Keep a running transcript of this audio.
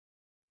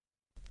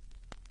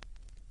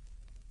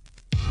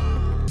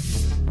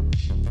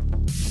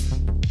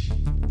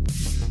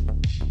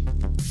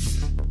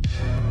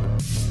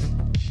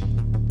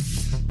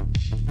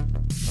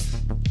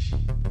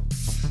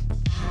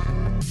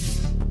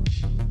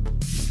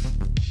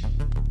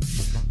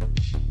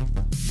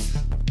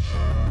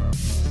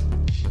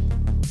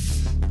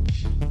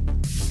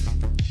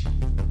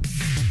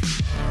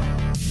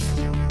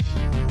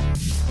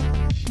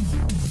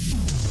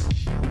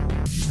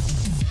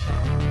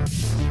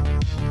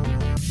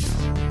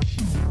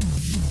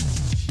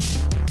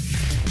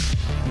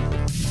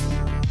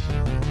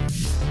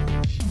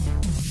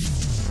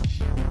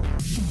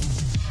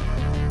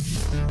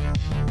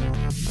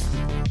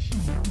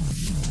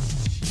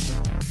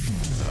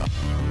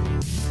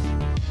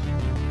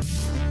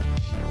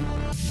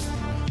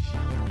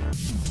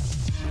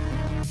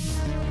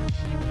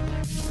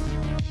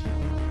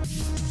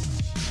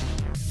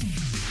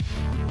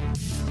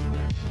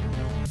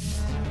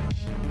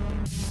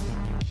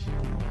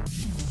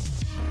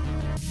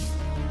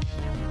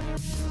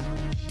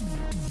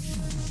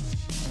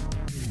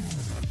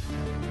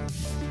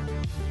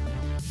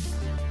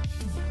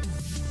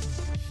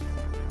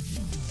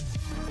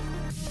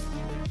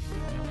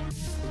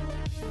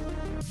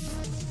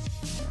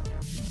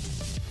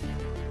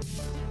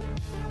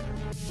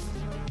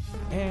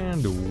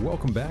And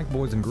welcome back,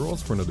 boys and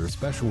girls, for another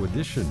special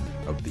edition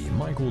of the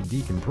Michael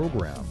Decon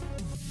program.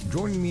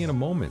 Joining me in a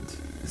moment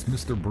is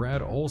Mr.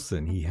 Brad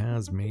Olsen. He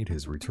has made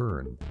his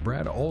return.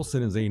 Brad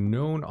Olsen is a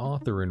known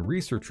author and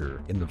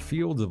researcher in the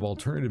fields of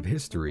alternative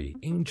history,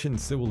 ancient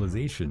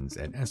civilizations,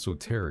 and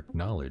esoteric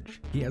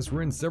knowledge. He has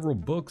written several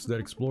books that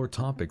explore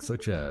topics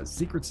such as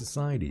secret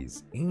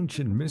societies,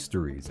 ancient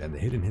mysteries, and the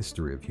hidden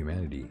history of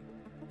humanity.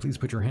 Please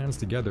put your hands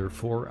together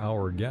for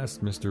our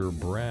guest, Mr.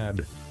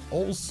 Brad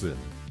Olsen.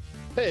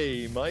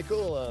 Hey,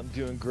 Michael, I'm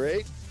doing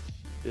great.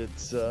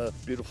 It's a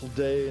beautiful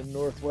day in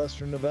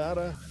northwestern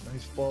Nevada.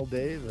 Nice fall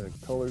day. The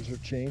colors are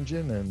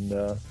changing, and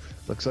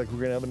looks like we're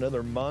going to have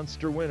another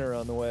monster winter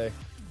on the way.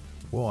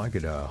 Well, I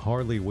could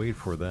hardly wait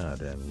for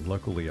that, and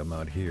luckily I'm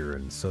out here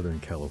in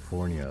Southern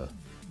California.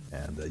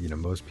 And,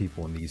 most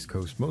people on the East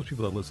Coast, most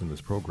people that listen to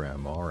this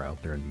program are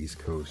out there on the East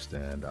Coast,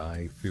 and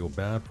I feel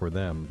bad for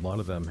them. A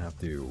lot of them have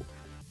to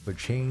put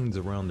chains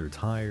around their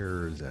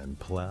tires and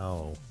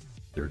plow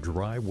their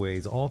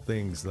driveways, all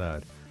things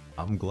that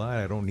I'm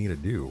glad I don't need to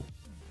do.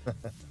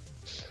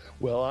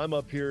 Well, I'm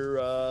up here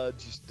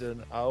just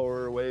an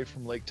hour away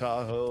from Lake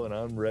Tahoe, and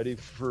I'm ready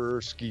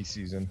for ski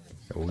season.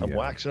 Oh, I'm yeah.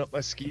 waxing up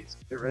my skis,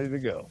 get ready to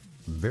go.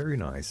 Very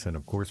nice. And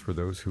of course, for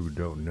those who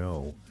don't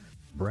know,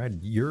 Brad,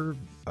 you're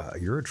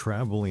a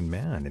traveling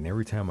man, and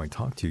every time I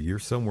talk to you, you're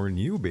somewhere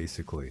new,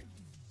 basically.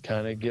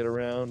 Kind of get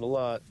around a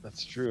lot,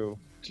 that's true.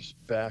 Just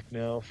back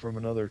now from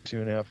another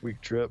 2.5-week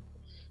trip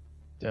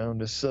down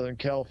to Southern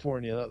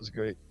California. That was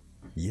great.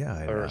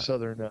 Yeah. Or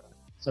Southern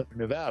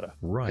Nevada.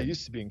 Right. I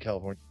used to be in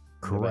California.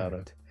 Correct.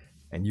 Nevada.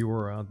 And you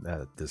were out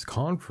at this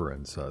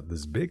conference,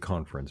 this big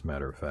conference,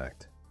 matter of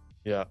fact.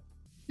 Yeah.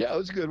 Yeah, it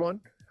was a good one.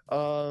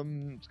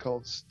 It's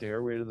called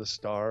Stairway to the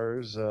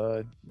Stars.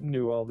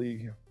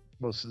 Knew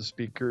most of the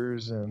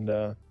speakers, and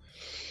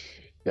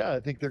I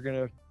think they're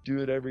going to do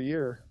it every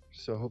year.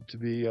 So hope to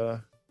be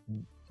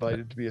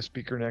invited to be a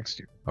speaker next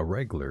year. A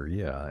regular,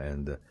 yeah.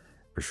 And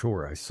for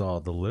sure, I saw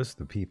the list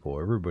of people.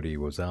 Everybody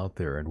was out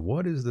there. And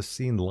what is the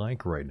scene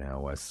like right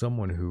now? As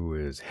someone who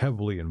is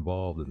heavily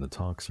involved in the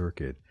talk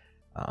circuit,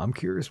 I'm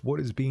curious what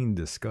is being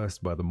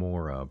discussed by the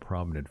more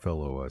prominent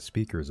fellow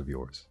speakers of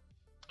yours.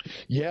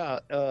 Yeah,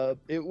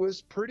 it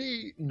was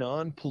pretty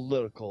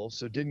non-political,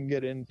 so didn't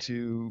get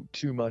into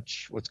too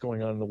much what's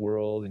going on in the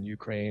world in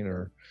Ukraine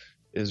or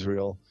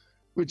Israel,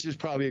 which is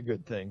probably a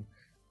good thing.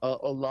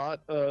 A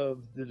lot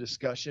of the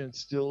discussion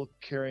still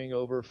carrying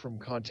over from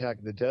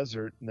Contact in the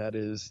Desert, and that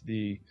is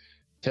the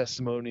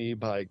testimony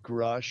by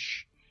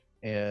Grush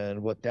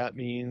and what that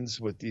means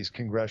with these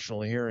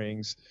congressional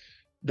hearings.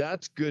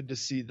 That's good to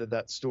see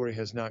that story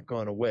has not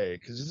gone away,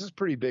 because this is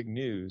pretty big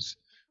news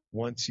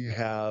once you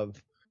have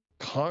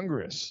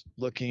Congress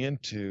looking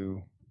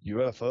into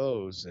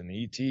UFOs and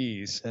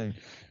ETs and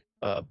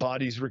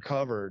bodies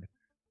recovered.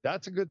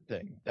 That's a good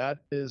thing. That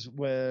is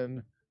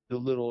when the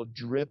little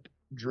drip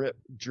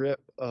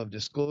of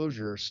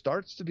disclosure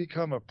starts to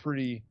become a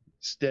pretty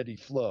steady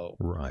flow.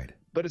 Right.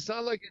 But it's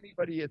not like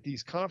anybody at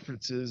these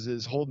conferences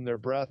is holding their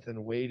breath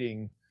and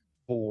waiting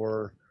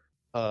for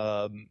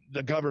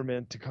the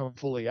government to come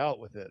fully out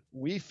with it.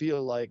 We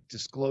feel like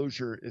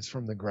disclosure is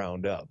from the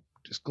ground up.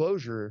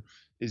 Disclosure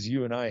is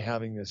you and I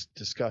having this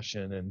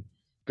discussion and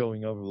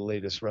going over the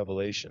latest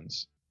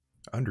revelations.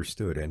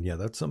 Understood. And yeah,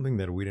 that's something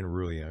that we didn't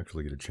really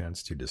actually get a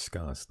chance to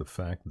discuss. The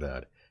fact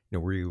that,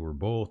 we were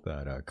both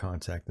at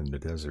Contact in the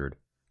Desert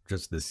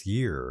just this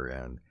year,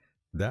 and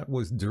that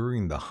was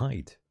during the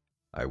height,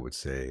 I would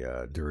say,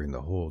 during the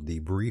whole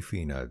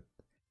debriefing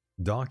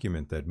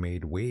document that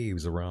made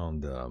waves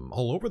around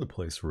all over the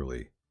place,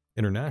 really.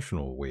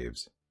 International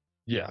waves.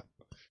 Yeah.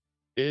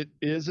 It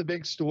is a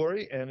big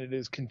story, and it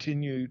is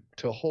continued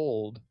to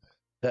hold.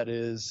 That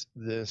is,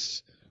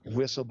 this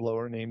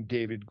whistleblower named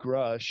David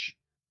Grush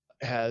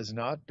has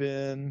not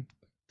been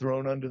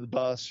thrown under the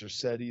bus or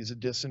said he's a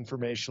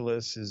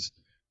disinformationalist. His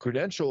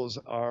credentials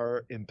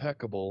are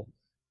impeccable,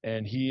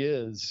 and he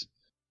is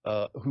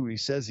who he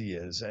says he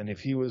is. And if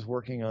he was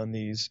working on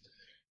these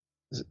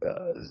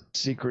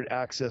secret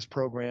access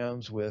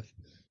programs with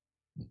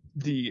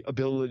the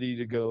ability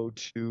to go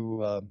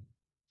to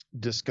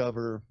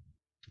discover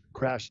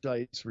crash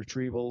sites,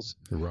 retrievals,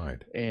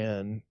 Right.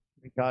 and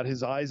got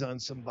his eyes on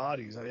some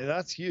bodies. I mean,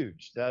 that's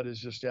huge. That is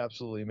just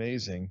absolutely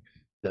amazing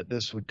that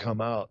this would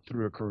come out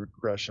through a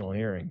congressional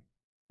hearing.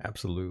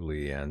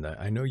 Absolutely. And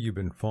I know you've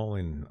been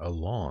following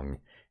along,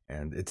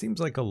 and it seems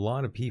like a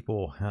lot of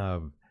people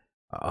have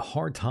a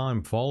hard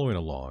time following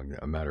along,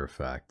 a matter of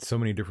fact. So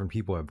many different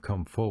people have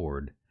come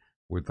forward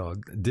with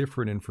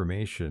different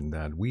information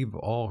that we've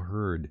all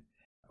heard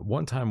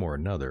one time or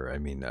another. I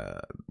mean,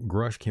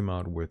 Grush came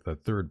out with a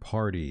third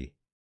party.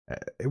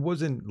 It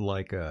wasn't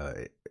like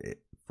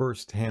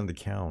first-hand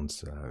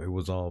accounts. It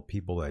was all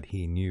people that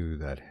he knew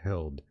that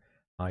held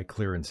high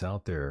clearance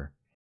out there.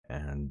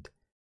 And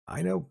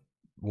I know,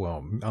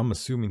 well, I'm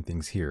assuming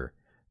things here,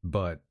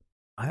 but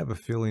I have a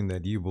feeling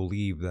that you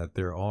believe that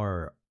there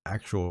are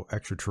actual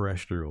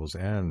extraterrestrials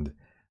and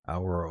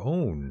our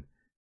own,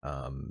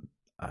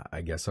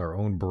 I guess, our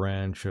own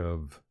branch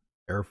of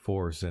Air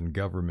Force and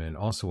government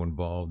also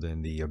involved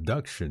in the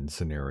abduction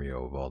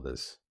scenario of all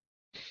this.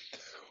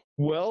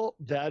 Well,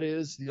 that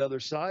is the other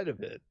side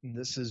of it. And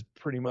this is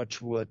pretty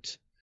much what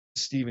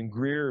Stephen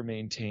Greer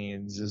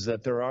maintains, is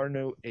that there are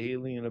no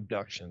alien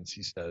abductions.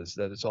 He says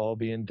that it's all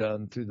being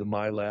done through the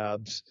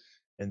MyLabs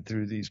and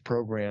through these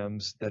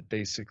programs that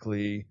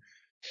basically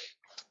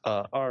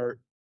are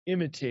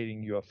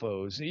imitating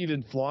UFOs,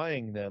 even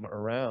flying them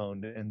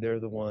around, and they're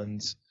the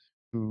ones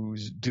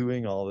who's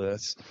doing all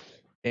this.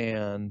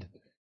 And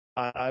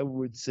I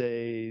would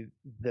say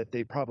that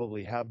they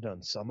probably have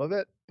done some of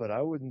it, but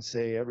I wouldn't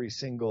say every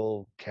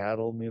single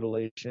cattle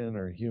mutilation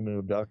or human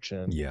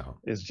abduction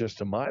is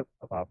just a MyLab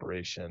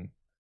operation.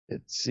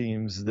 It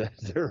seems that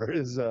there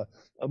is a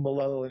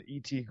malevolent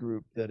ET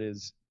group that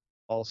is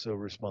also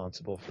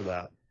responsible for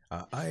that.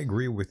 I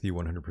agree with you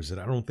 100%.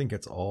 I don't think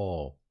it's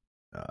all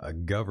a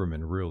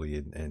government, really,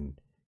 and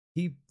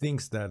he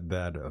thinks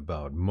that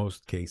about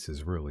most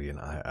cases, really, and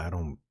I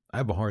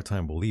have a hard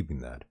time believing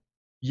that.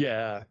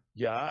 Yeah,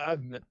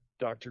 I've met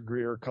Dr.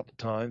 Greer a couple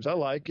times. I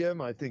like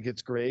him. I think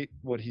it's great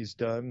what he's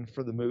done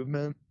for the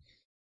movement.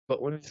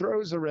 But when he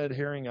throws a red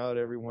herring out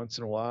every once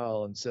in a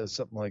while and says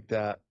something like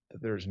that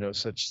there's no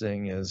such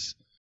thing as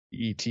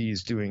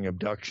ETs doing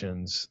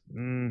abductions,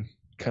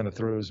 kind of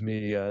throws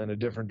me in a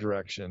different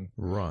direction.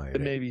 Right.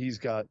 But maybe he's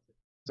got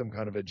some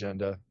kind of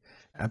agenda.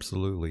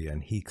 Absolutely.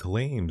 And he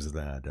claims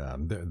that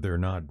they're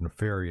not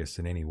nefarious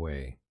in any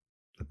way,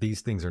 that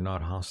these things are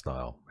not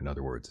hostile, in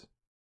other words.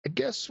 I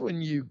guess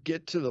when you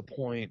get to the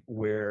point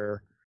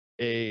where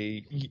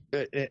an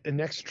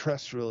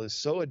extraterrestrial is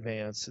so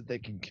advanced that they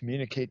can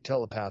communicate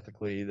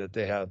telepathically, that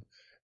they have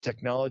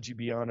technology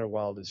beyond our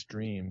wildest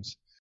dreams,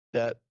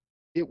 that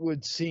it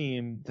would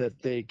seem that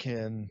they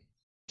can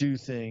do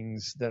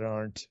things that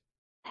aren't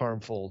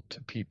harmful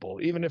to people,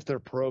 even if they're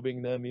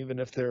probing them, even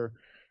if they're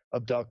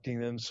abducting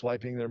them,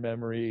 swiping their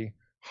memory,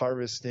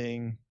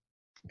 harvesting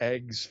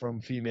eggs from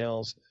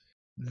females.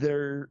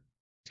 There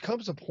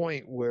comes a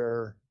point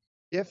where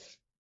if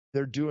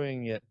they're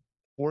doing it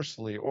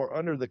forcefully or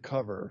under the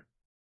cover,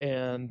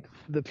 and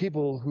the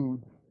people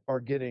who are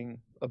getting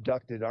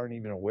abducted aren't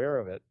even aware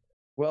of it,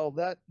 well,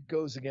 that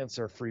goes against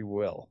our free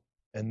will.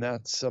 And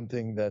that's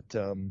something that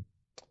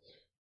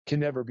can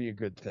never be a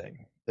good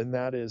thing. And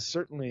that is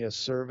certainly a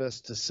service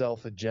to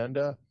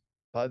self-agenda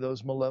by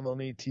those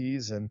malevolent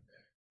ETs, and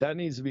that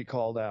needs to be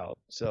called out.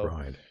 So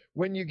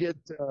when you get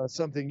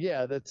something,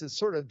 that's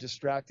sort of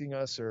distracting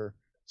us or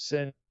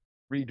send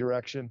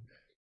redirection,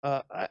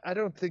 I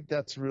don't think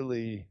that's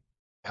really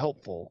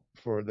helpful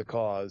for the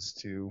cause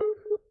to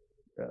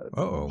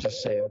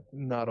just say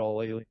not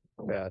all aliens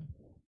are bad.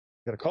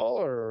 Got a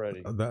caller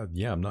already?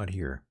 I'm not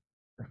here.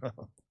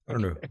 I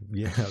don't know.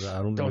 Yeah,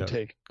 I don't. Don't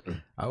take.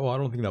 I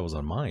don't think that was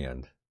on my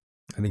end.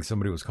 I think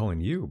somebody was calling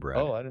you,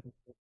 Brad. Oh, I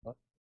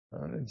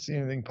didn't see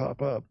anything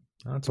pop up.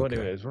 That's okay.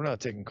 Anyways, we're not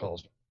taking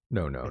calls.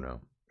 No.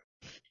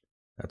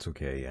 That's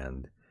okay.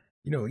 And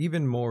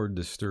even more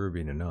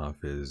disturbing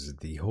enough is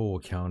the whole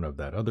account of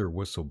that other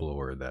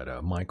whistleblower,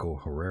 that Michael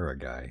Herrera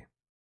guy.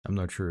 I'm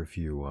not sure if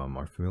you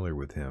are familiar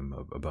with him,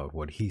 about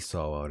what he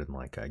saw out in,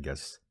 I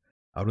guess,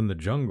 out in the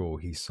jungle.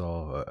 He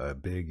saw a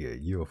big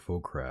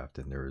UFO craft,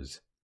 and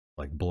there's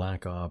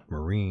black op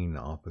marine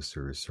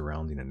officers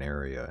surrounding an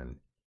area, and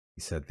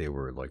he said they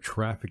were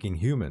trafficking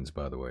humans,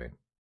 by the way.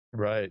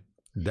 Right.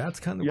 That's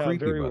kind of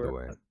creepy, by the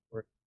way.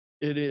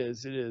 It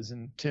is.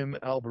 And Tim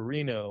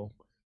Alberino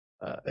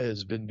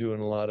has been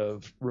doing a lot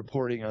of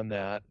reporting on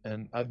that,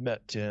 and I've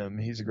met Tim.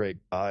 He's a great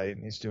guy,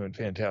 and he's doing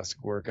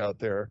fantastic work out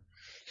there.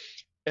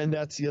 And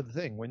that's the other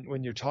thing.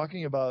 When you're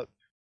talking about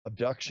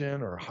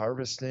abduction or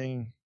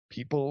harvesting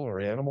people or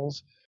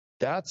animals,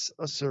 that's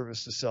a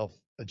service to self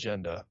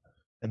agenda.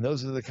 And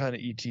those are the kind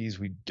of ETs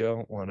we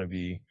don't want to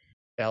be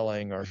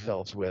allying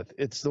ourselves with.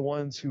 It's the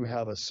ones who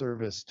have a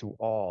service to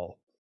all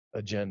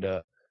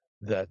agenda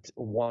that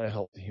want to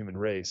help the human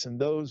race. And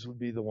those would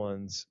be the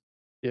ones,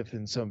 if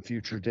in some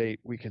future date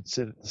we could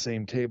sit at the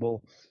same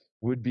table,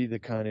 would be the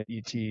kind of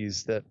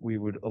ETs that we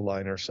would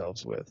align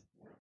ourselves with.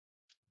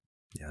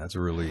 Yeah, that's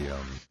really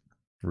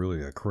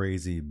a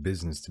crazy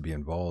business to be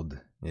involved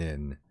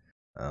in,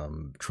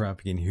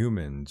 trafficking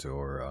humans,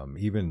 or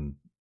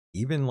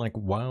even like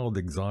wild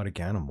exotic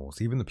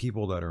animals. Even the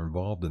people that are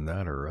involved in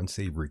that are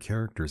unsavory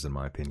characters, in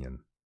my opinion.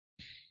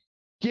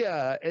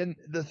 Yeah, and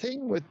the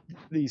thing with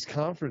these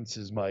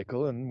conferences,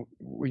 Michael, and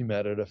we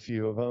met at a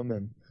few of them,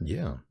 and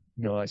Yeah.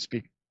 I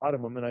speak a lot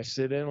of them, and I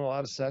sit in a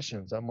lot of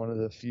sessions. I'm one of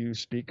the few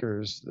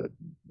speakers that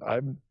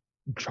I'm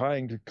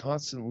trying to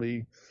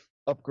constantly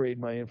upgrade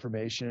my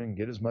information and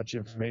get as much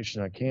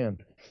information I can.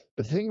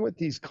 The thing with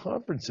these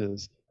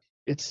conferences,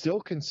 it's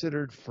still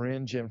considered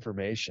fringe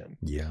information,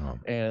 Yeah.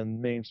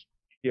 and mainstream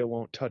media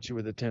won't touch it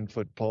with a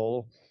 10-foot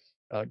pole.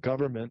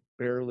 Government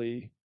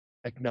barely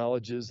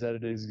acknowledges that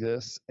it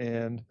exists,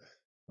 and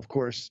of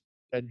course,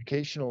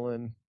 educational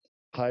and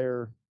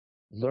higher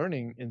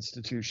learning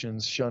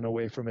institutions shun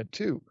away from it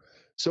too.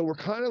 So we're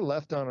kind of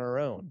left on our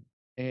own,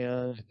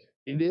 and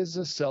it is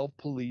a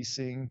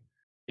self-policing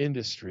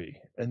industry,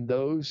 and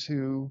those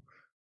who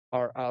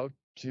are out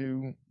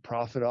to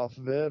profit off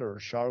of it, or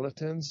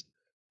charlatans,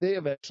 they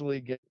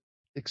eventually get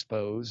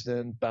exposed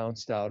and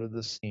bounced out of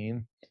the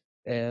scene,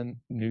 and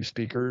new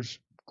speakers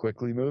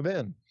quickly move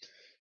in.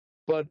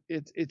 But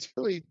it's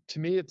really, to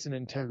me, it's an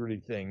integrity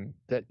thing,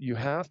 that you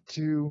have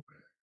to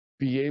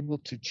be able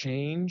to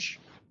change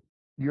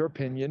your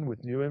opinion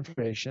with new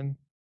information,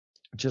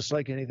 just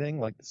like anything,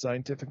 like the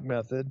scientific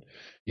method.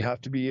 You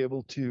have to be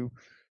able to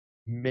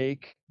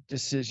make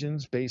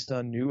decisions based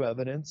on new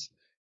evidence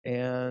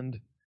and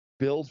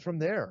build from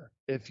there.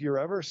 If you're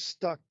ever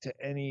stuck to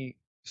any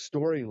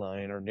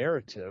storyline or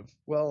narrative,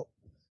 well,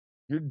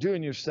 you're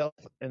doing yourself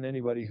and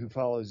anybody who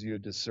follows you a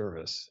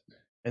disservice.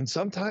 And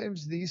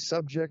sometimes these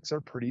subjects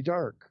are pretty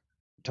dark.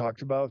 We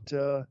talked about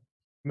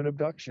human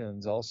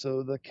abductions,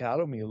 also the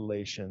cattle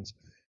mutilations.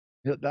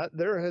 That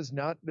there has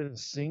not been a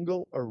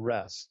single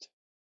arrest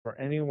for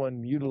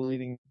anyone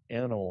mutilating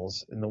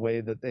animals in the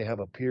way that they have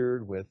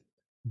appeared, with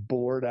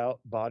bored out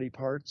body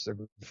parts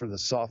for the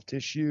soft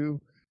tissue,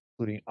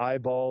 including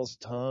eyeballs,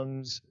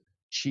 tongues,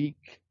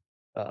 cheek,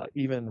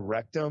 even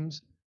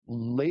rectums,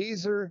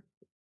 laser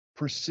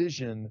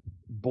precision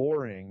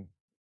boring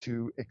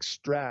to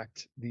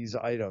extract these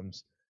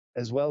items,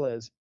 as well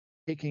as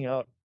taking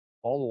out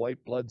all the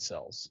white blood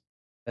cells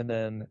and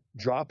then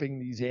dropping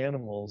these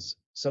animals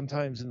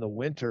sometimes in the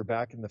winter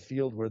back in the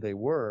field where they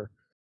were,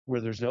 where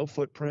there's no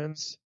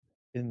footprints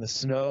in the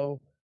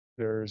snow.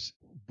 There's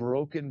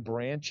broken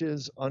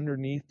branches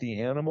underneath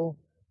the animal.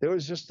 There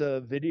was just a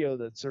video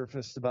that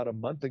surfaced about a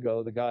month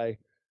ago. The guy,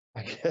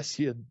 I guess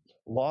he had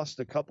lost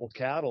a couple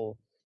cattle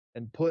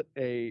and put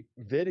a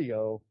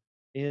video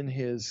in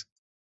his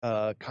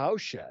cow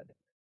shed.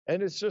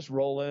 And it's just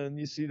rolling.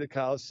 You see the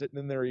cows sitting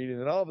in there eating,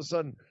 and all of a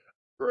sudden,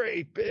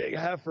 great big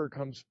heifer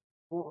comes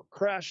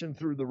crashing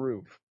through the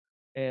roof,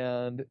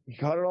 and he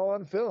caught it all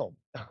on film.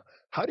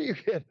 How do you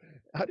get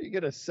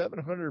a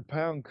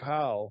 700-pound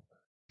cow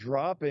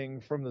dropping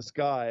from the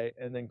sky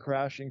and then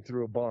crashing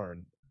through a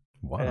barn?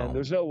 Wow. And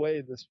there's no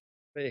way this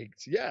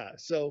faked. Yeah,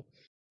 so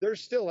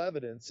there's still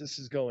evidence this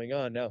is going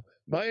on. Now,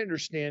 my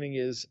understanding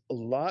is a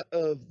lot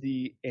of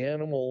the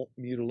animal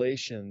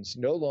mutilations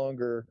no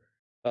longer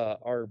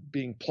are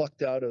being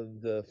plucked out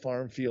of the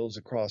farm fields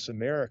across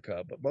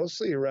America, but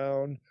mostly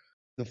around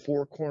the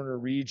Four Corner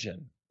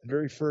region. The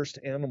very first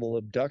animal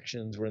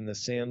abductions were in the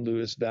San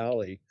Luis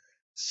Valley,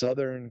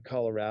 southern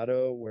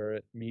Colorado, where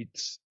it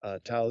meets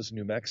Taos,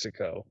 New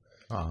Mexico.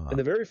 And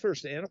the very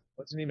first animal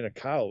wasn't even a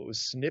cow. It was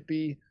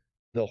Snippy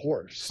the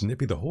horse.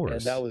 Snippy the horse.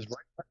 And that was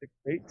right by the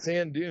Great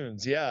Sand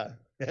Dunes. Yeah.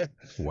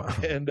 Wow.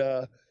 And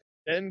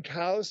then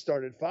cows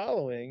started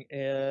following,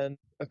 and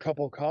a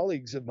couple of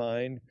colleagues of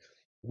mine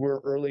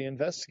were early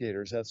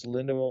investigators. That's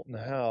Linda Moulton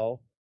Howe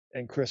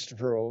and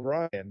Christopher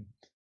O'Ryan,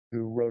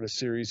 who wrote a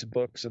series of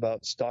books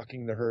about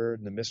stalking the herd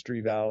in the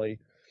Mystery Valley.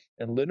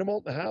 And Linda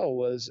Moulton Howe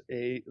was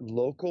a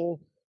local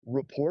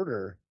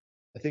reporter,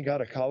 I think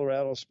out of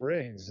Colorado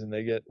Springs. And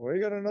they get, we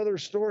got another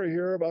story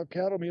here about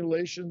cattle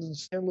mutilations in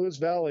San Luis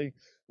Valley.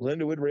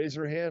 Linda would raise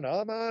her hand,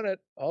 I'm on it,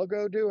 I'll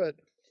go do it.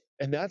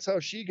 And that's how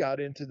she got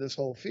into this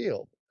whole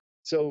field.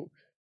 So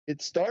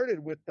it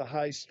started with the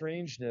high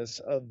strangeness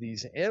of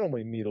these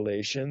animal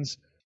mutilations,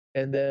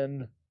 and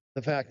then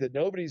the fact that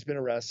nobody's been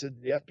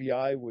arrested. The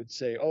FBI would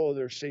say, oh,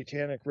 they're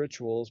satanic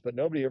rituals, but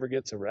nobody ever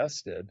gets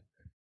arrested.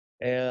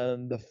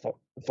 And the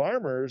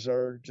farmers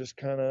are just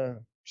kind of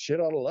shit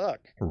out of luck.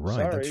 Right,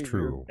 sorry, that's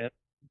true.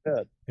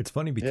 It's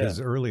funny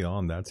because early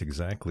on, that's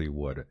exactly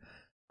what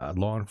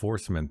law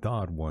enforcement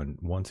thought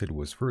once it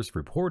was first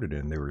reported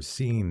and they were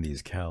seeing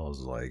these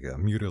cows like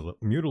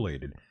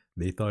mutilated.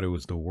 They thought it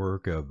was the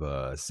work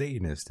of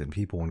Satanists and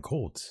people in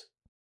cults.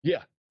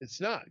 Yeah, it's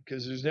not,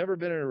 because there's never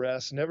been an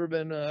arrest, never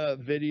been a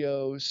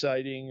video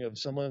sighting of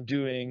someone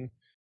doing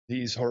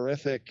these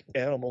horrific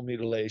animal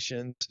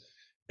mutilations.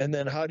 And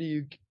then how do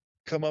you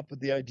come up with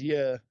the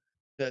idea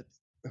that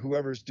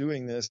whoever's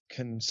doing this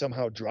can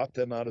somehow drop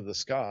them out of the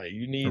sky.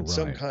 You need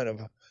some Right. kind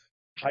of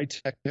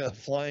high-tech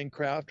flying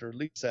craft or at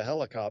least a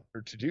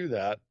helicopter to do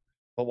that.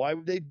 But why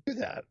would they do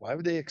that? Why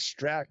would they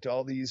extract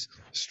all these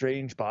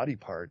strange body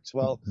parts?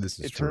 Well, This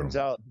is it true. turns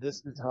out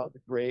this is how the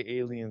gray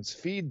aliens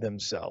feed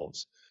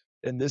themselves.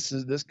 And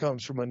this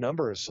comes from a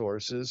number of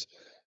sources,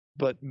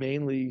 but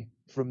mainly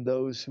from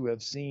those who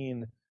have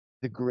seen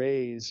the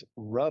grays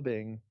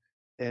rubbing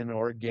an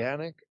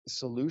organic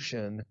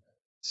solution,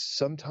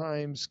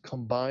 sometimes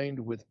combined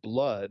with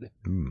blood,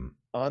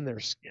 on their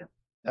skin.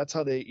 That's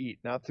how they eat,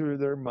 not through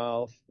their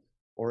mouth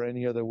or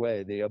any other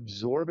way. They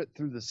absorb it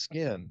through the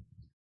skin.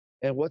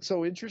 And what's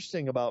so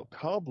interesting about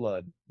cow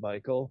blood,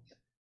 Michael,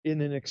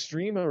 in an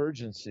extreme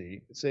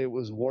emergency, say it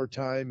was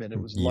wartime and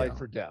it was life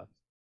or death,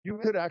 you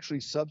could actually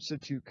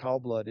substitute cow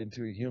blood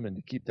into a human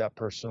to keep that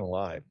person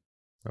alive.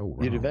 Oh, wow.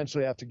 You'd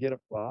eventually have to get up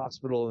to the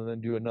hospital and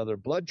then do another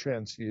blood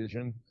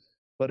transfusion.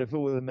 But if it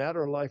was a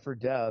matter of life or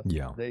death,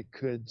 they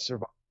could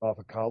survive off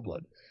of cow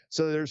blood.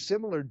 So there's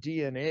similar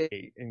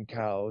DNA in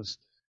cows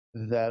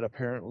that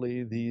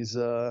apparently these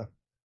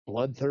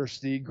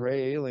bloodthirsty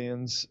gray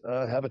aliens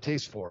have a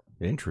taste for.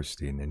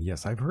 Interesting. And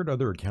yes, I've heard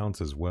other accounts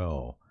as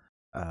well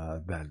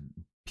that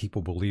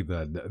people believe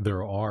that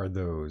there are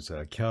those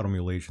cattle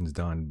mutilations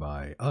done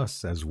by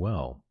us as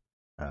well.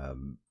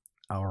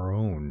 Our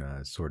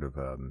own sort of,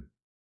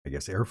 I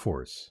guess, Air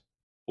Force.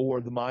 Or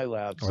the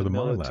MyLabs, or the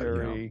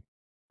military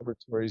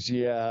laboratories.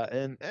 Yeah.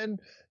 And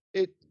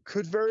it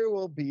could very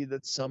well be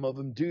that some of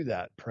them do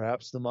that.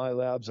 Perhaps the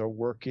MyLabs are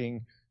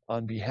working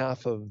on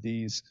behalf of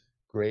these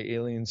gray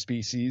alien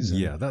species.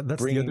 Yeah,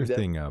 that's the other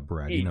thing,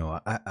 Brad. You know,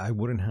 I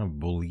wouldn't have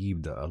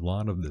believed a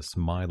lot of this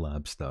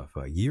MyLab stuff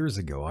years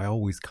ago. I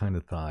always kind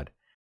of thought,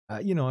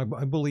 you know,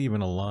 I believe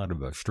in a lot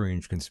of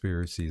strange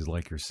conspiracies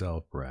like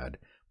yourself, Brad.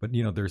 But,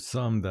 you know, there's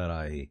some that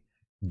I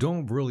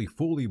don't really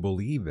fully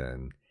believe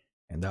in.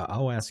 And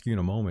I'll ask you in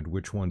a moment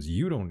which ones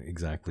you don't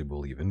exactly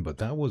believe in. But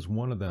that was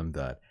one of them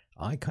that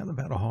I kind of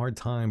had a hard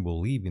time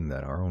believing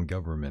that our own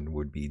government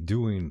would be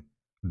doing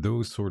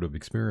those sort of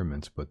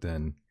experiments. But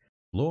then,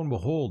 lo and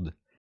behold,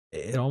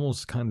 it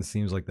almost kind of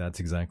seems like that's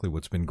exactly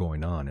what's been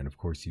going on. And of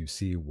course, you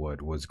see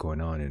what was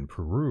going on in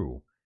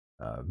Peru.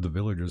 The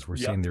villagers were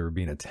saying they were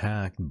being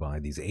attacked by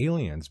these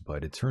aliens,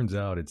 but it turns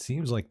out it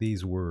seems like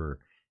these were,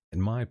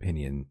 in my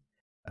opinion,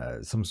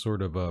 some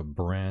sort of a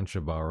branch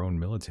of our own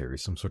military,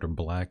 some sort of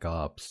black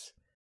ops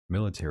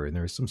military. And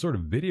there's some sort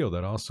of video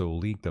that also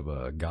leaked of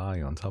a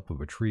guy on top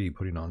of a tree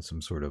putting on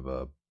some sort of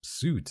a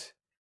suit,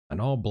 an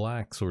all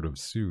black sort of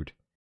suit.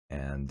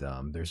 And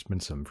there's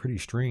been some pretty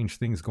strange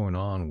things going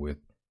on with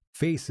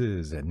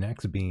faces and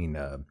necks being,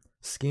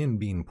 skin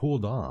being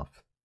pulled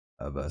off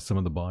of some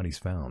of the bodies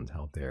found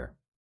out there.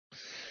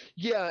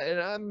 Yeah,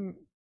 and I'm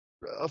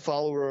a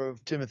follower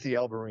of Timothy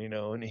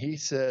Alberino, and he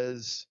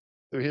says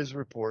through his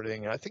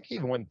reporting, I think he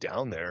even went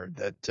down there,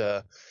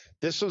 that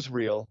this was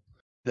real,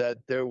 that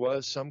there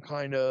was some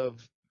kind of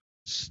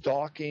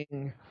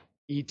stalking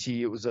ET.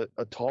 It was a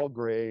tall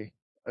gray,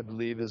 I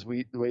believe, is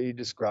the way he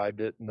described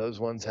it. And those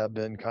ones have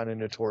been kind of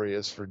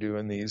notorious for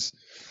doing these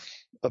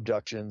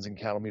abductions and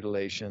cattle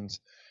mutilations.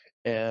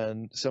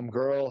 And some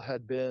girl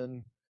had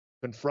been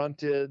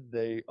confronted.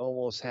 They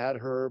almost had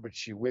her, but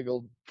she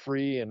wiggled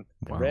free and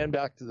ran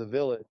back to the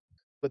village.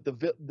 But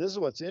this is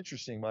what's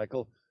interesting,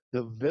 Michael.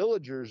 The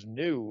villagers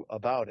knew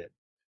about it.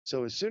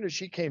 So as soon as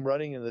she came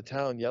running into the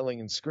town yelling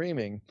and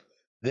screaming,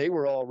 they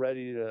were all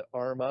ready to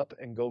arm up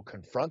and go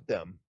confront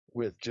them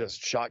with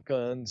just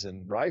shotguns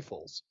and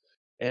rifles.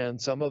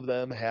 And some of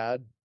them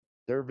had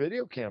their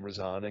video cameras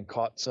on and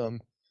caught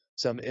some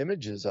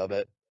images of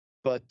it.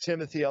 But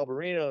Timothy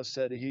Alberino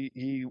said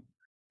he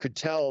could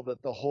tell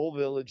that the whole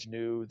village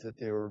knew, that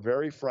they were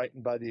very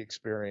frightened by the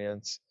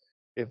experience.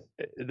 If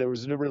there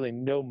was really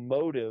no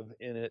motive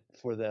in it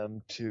for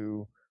them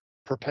to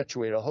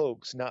perpetuate a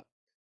hoax, not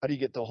how do you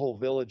get the whole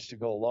village to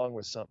go along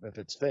with something if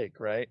it's fake,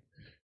 right?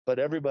 But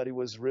everybody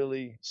was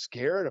really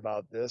scared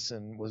about this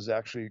and was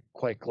actually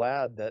quite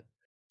glad that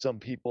some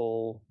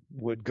people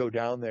would go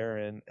down there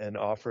and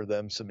offer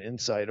them some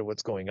insight of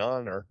what's going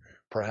on or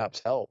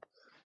perhaps help.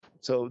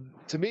 So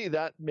to me,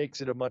 that makes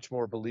it a much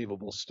more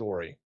believable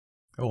story.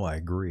 Oh, I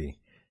agree.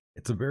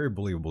 It's a very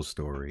believable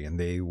story, and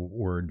they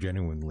were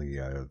genuinely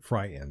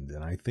frightened,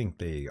 and I think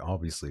they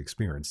obviously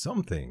experienced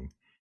something.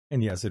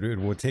 And yes, it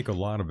would take a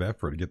lot of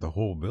effort to get the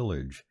whole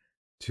village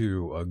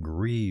to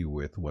agree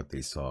with what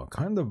they saw,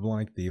 kind of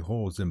like the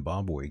whole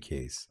Zimbabwe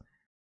case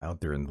out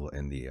there in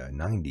the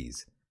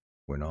 90s,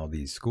 when all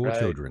these school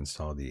children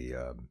saw the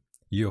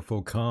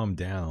UFO come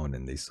down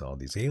and they saw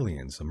these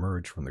aliens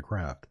emerge from the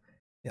craft.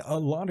 A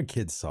lot of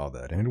kids saw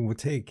that, and it would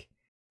take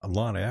a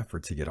lot of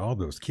effort to get all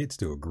those kids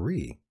to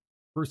agree.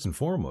 First and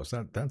foremost,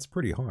 that's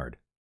pretty hard.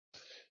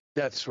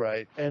 That's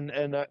right. And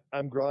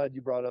I'm glad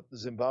you brought up the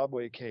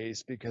Zimbabwe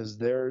case, because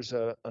there's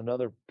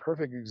another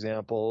perfect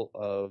example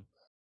of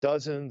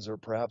dozens or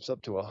perhaps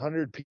up to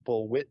 100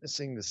 people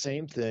witnessing the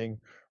same thing,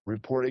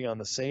 reporting on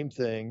the same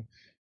thing,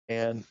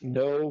 and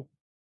no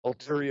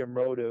ulterior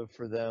motive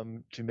for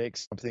them to make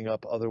something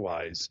up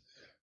otherwise.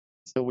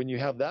 So when you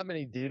have that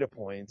many data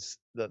points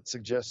that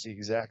suggest the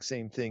exact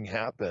same thing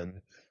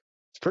happened,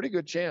 it's a pretty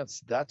good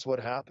chance that's what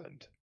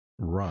happened.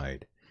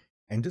 Right.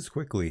 And just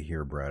quickly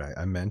here, Brad,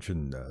 I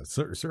mentioned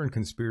certain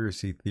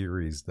conspiracy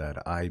theories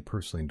that I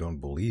personally don't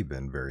believe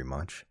in very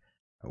much.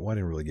 Well, I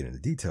didn't really get into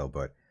detail,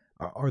 but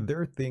are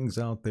there things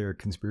out there,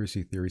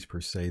 conspiracy theories per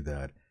se,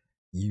 that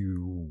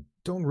you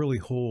don't really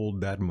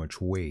hold that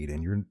much weight,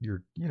 and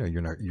you're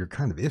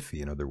kind of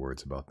iffy, in other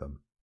words, about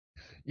them?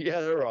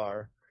 Yeah, there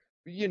are.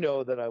 You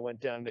know that I went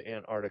down to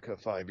Antarctica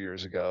 5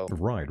 years ago,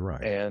 Right,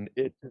 right. and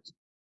it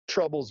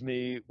troubles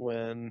me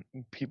when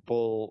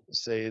people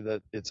say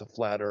that it's a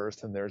flat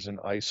Earth and there's an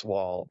ice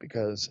wall,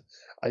 because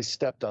I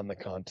stepped on the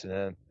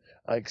continent.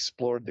 I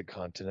explored the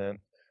continent.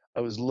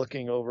 I was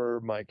looking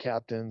over my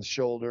captain's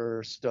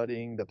shoulder,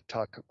 studying the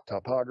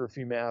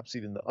topography maps,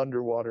 even the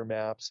underwater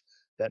maps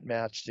that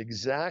matched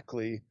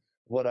exactly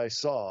what I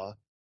saw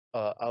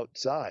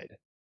outside.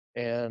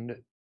 And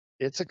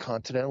it's a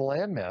continental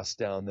landmass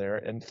down there,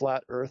 and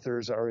flat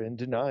earthers are in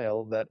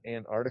denial that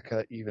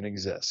Antarctica even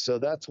exists. So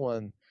that's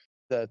one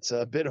that's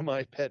a bit of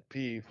my pet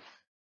peeve,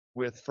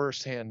 with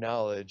firsthand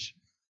knowledge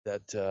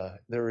that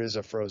there is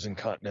a frozen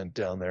continent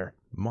down there.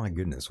 My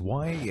goodness,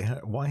 why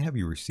have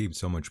you received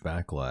so much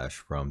backlash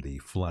from the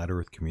flat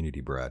Earth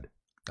community, Brad?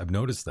 I've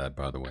noticed that,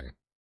 by the way.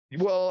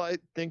 Well, I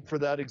think for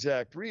that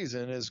exact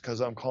reason is because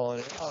I'm calling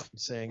it out and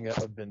saying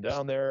I've been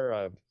down there,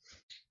 I've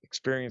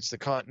experienced the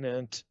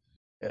continent.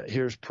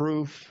 Here's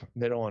proof.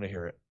 They don't want to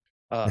hear it.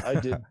 I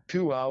did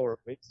 2 hours,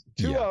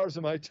 two Yeah. hours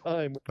of my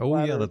time. Oh,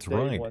 yeah, Earth that's Day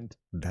right. one.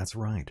 That's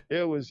right.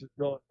 It was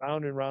going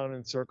round and round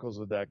in circles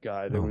with that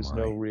guy. There Oh, was my.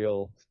 no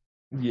real,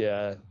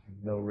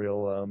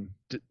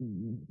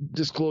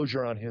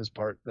 disclosure on his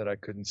part that I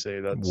couldn't say.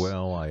 That's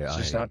Well, it's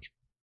just not.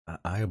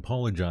 I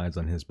apologize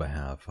on his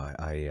behalf.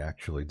 I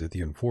actually did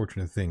the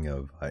unfortunate thing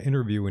of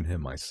interviewing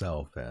him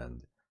myself,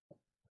 and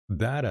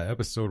that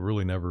episode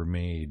really never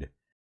made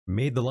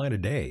the light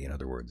of day, in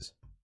other words.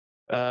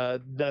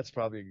 That's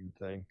probably a good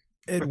thing.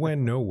 It went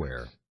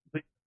nowhere.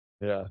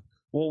 Yeah.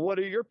 Well, what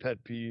are your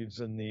pet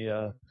peeves in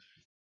the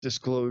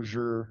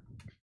disclosure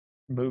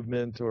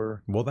movement?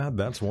 Or Well,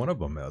 that's one of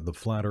them, the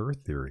flat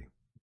Earth theory.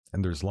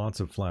 And there's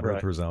lots of flat Right.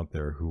 earthers out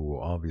there who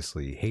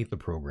obviously hate the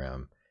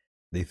program.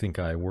 They think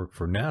I work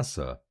for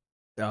NASA.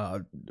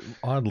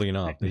 Oddly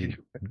enough,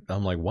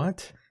 I'm like,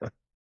 what?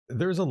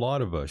 There's a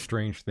lot of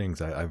strange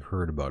things I've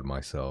heard about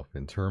myself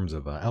in terms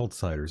of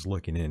outsiders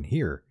looking in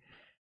here.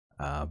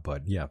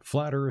 But yeah,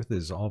 flat Earth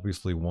is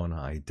obviously one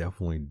I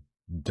definitely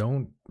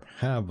don't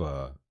have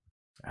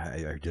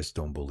I just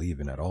don't believe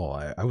in at all.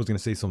 I was going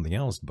to say something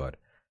else, but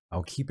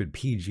I'll keep it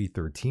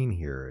PG-13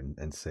 here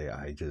and say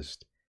I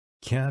just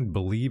can't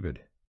believe it.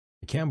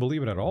 I can't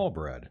believe it at all,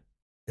 Brad.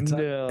 It's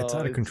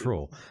out of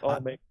control.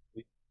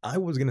 I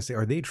was going to say,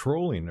 are they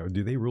trolling, or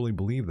do they really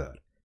believe that?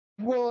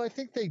 Well, I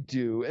think they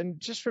do. And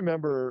just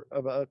remember,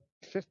 about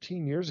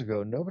 15 years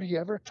ago, nobody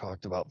ever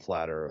talked about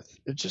flat Earth.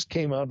 It just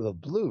came out of the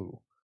blue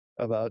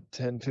about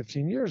 10,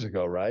 15 years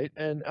ago, right?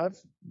 And I've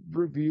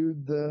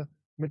reviewed the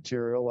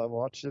material, I've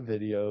watched the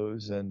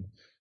videos, and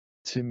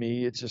to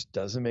me, it just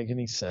doesn't make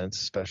any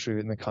sense, especially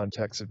in the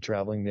context of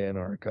traveling to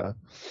Antarctica.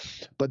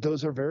 But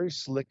those are very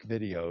slick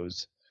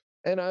videos.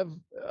 And I've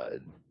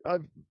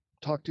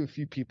talked to a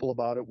few people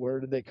about it.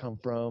 Where did they come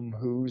from?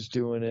 Who's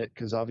doing it?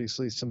 Because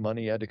obviously some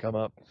money had to come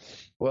up.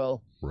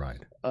 Well, right.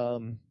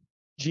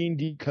 Gene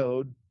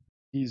Decode,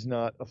 he's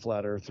not a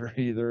flat earther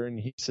either, and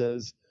he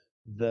says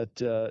that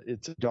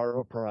it's a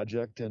DARPA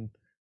project. And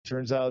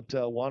turns out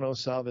Wano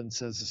Savin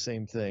says the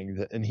same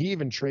thing. And he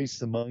even traced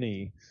the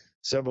money,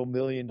 several $1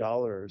 million,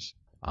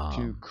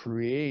 to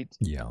create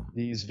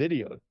these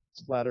videos,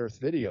 flat Earth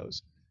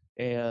videos.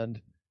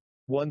 And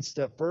one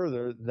step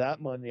further,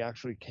 that money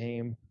actually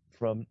came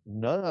from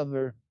none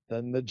other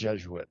than the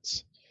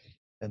Jesuits.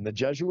 And the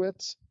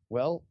Jesuits,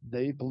 well,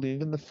 they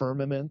believe in the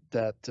firmament,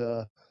 that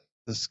the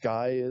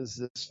sky is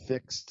this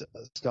fixed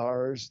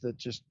stars that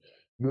just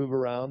move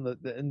around.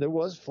 And there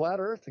was flat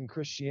Earth in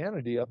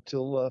Christianity up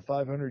till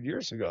 500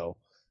 years ago.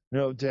 You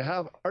know, to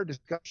have our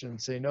discussion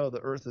say, no,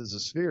 the Earth is a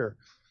sphere,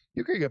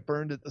 you could get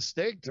burned at the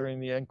stake during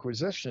the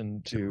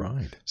Inquisition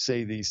to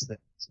say these things.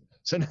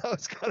 So now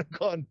it's kind of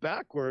gone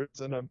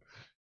backwards, and I'm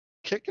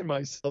kicking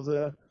myself.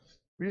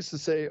 We used to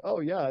say,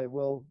 oh, yeah,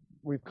 well,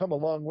 we've come a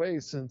long way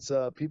since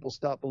people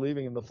stopped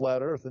believing in the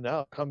flat Earth, and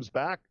now it comes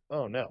back.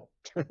 Oh, no,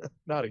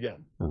 not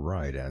again.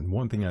 Right. And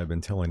one thing I've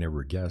been telling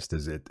every guest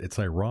is it's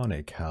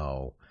ironic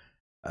how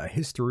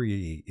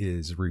history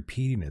is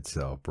repeating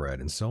itself,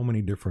 Brad, in so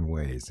many different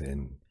ways.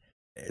 And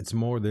it's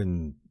more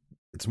than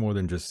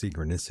just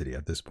synchronicity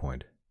at this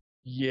point.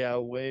 Yeah,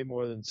 way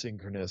more than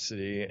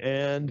synchronicity.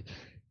 And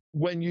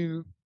when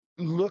you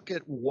look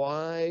at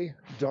why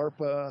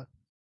DARPA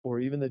or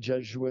even the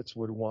Jesuits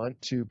would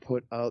want to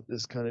put out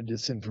this kind of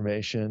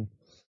disinformation,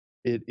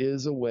 it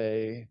is a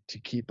way to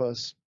keep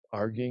us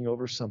arguing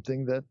over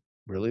something that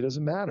really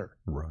doesn't matter.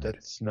 Right.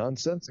 That's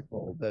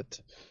nonsensical. That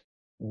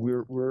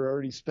we're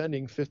already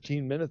spending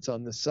 15 minutes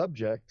on this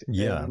subject.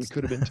 Yeah, and we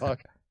could have been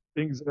talking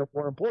things that are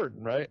more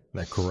important, right?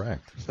 That's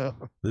correct. So.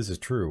 This is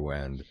true.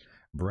 And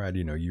Brad,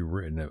 you've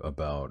written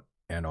about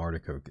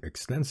Antarctica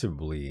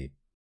extensively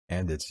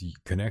and its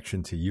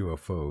connection to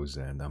UFOs,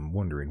 and I'm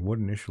wondering what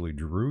initially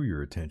drew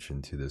your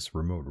attention to this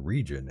remote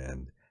region.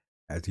 And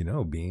as you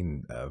know,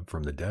 being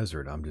from the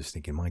desert, I'm just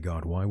thinking, my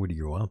God, why would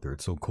you go out there?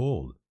 It's so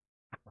cold.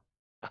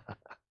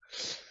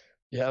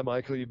 Yeah,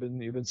 Michael, you've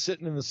been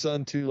sitting in the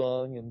sun too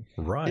long and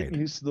Right, getting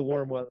used to the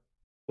warm weather.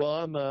 Well,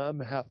 I'm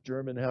half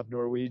German, half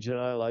Norwegian.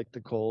 I like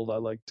the cold. I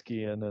like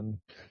skiing, and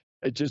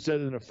it just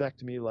doesn't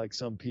affect me like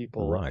some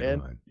people. right,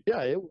 And right.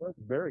 yeah, it was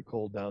very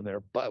cold down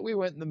there, but we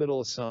went in the middle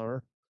of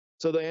summer.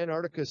 So the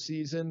Antarctica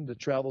season, the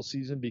travel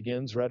season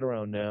begins right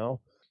around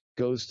now,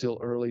 goes till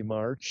early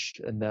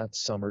March, and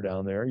that's summer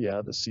down there.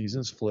 Yeah, the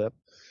seasons flip.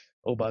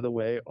 Oh, by the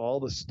way,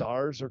 all the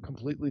stars are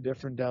completely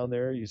different down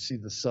there. You see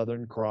the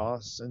Southern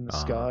Cross in the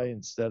Uh, sky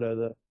instead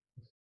of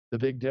the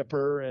Big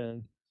Dipper,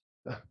 and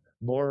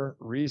more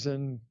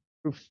reason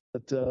proof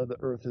that the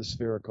Earth is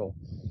spherical.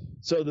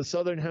 So the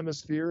southern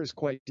hemisphere is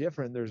quite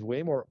different. There's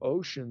way more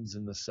oceans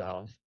in the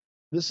south.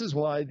 This is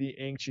why the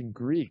ancient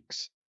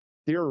Greeks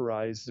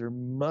theorized there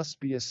must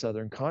be a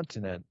southern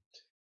continent,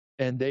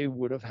 and they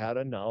would have had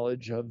a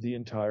knowledge of the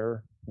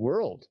entire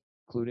world,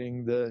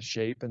 including the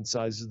shape and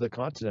size of the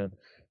continent.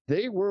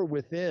 They were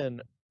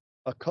within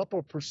a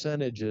couple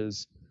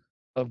percentages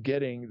of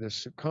getting the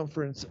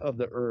circumference of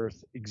the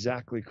Earth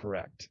exactly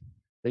correct.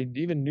 They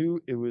even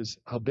knew it was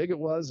how big it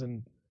was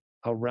and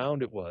how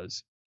round it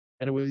was.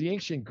 And it was the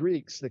ancient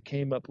Greeks that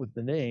came up with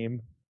the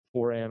name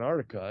for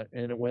Antarctica,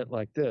 and it went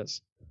like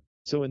this.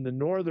 So in the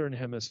northern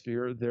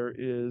hemisphere, there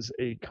is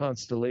a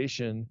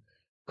constellation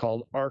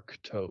called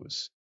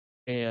Arctos,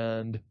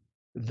 and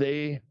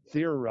they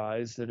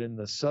theorize that in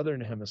the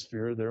southern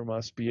hemisphere there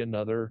must be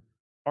another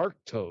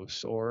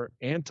Arctos or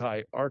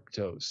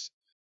anti-Arctos.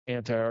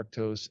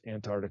 Anti-Arctos,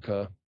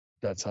 Antarctica,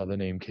 that's how the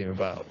name came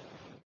about.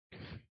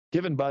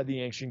 Given by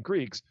the ancient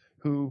Greeks,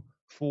 who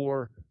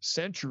for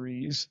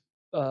centuries,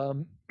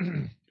 um,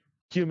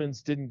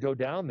 humans didn't go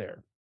down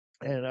there.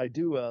 And I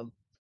do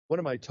one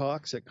of my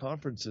talks at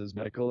conferences,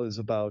 Michael, is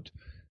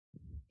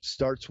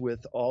starts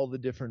with all the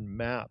different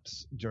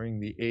maps during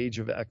the age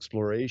of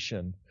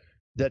exploration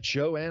that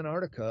show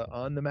Antarctica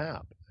on the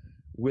map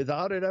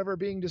without it ever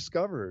being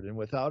discovered and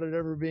without it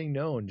ever being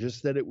known,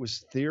 just that it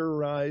was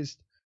theorized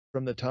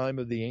from the time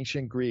of the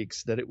ancient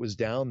Greeks that it was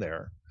down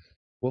there.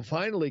 Well,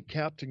 finally,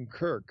 Captain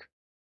Kirk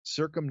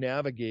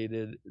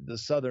circumnavigated the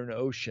Southern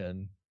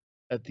Ocean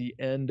at the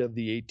end of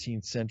the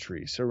 18th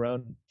century. So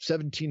around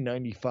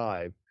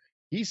 1795,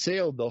 he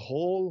sailed the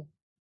whole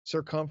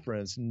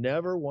circumference,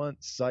 never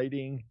once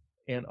sighting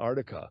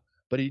Antarctica,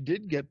 but he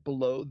did get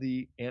below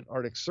the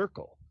Antarctic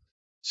Circle.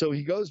 So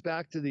he goes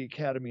back to the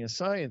Academy of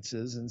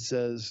Sciences and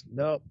says,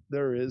 no,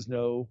 there is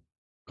no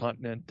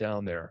continent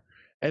down there.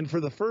 And for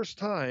the first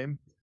time,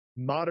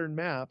 modern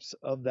maps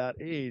of that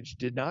age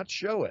did not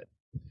show it.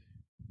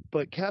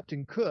 But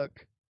Captain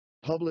Cook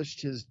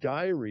published his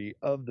diary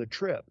of the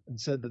trip and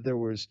said that there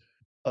was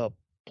a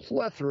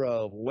plethora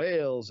of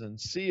whales and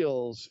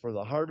seals for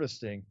the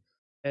harvesting.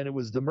 And it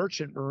was the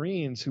merchant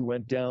marines who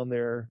went down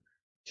there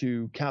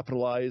to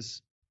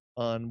capitalize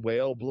on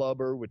whale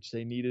blubber, which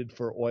they needed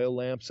for oil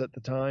lamps at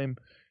the time,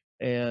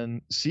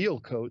 and seal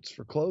coats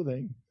for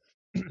clothing.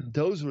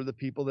 Those were the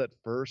people that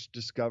first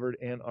discovered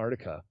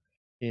Antarctica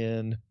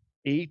in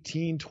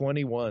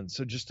 1821.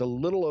 So just a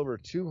little over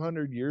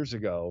 200 years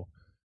ago,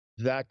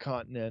 that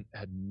continent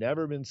had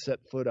never been set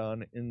foot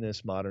on in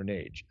this modern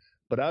age.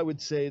 But I would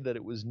say that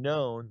it was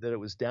known that it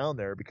was down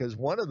there because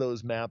one of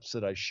those maps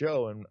that I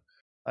show, and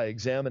I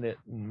examine it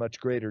in much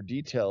greater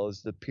detail,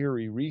 is the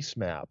Piri-Reis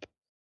map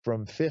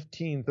from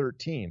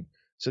 1513.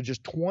 So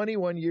just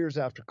 21 years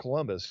after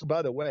Columbus, who,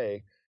 by the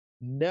way,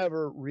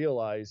 never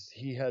realized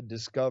he had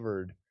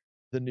discovered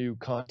the new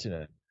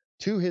continent.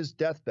 To his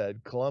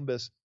deathbed,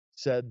 Columbus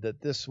said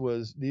that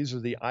these are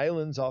the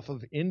islands off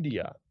of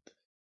India.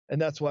 And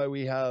that's why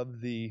we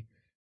have the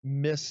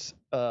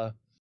misguided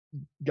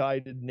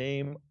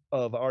name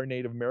of our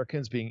Native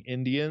Americans being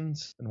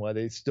Indians, and why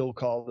they still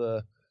call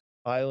the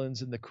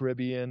islands in the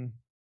Caribbean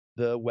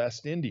the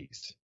West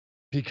Indies,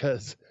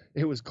 because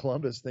it was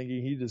Columbus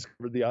thinking he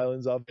discovered the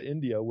islands off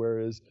India,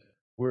 whereas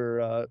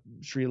we're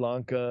Sri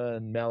Lanka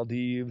and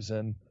Maldives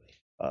and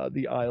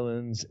the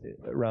islands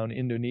around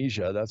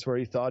Indonesia. That's where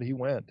he thought he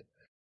went.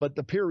 But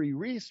the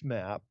Piri-Reis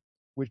map,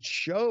 which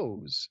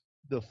shows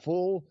the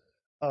full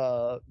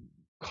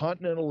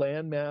continental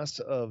landmass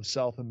of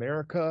South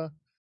America,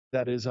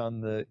 that is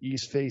on the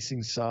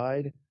east-facing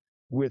side,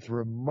 with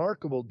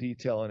remarkable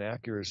detail and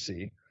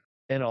accuracy,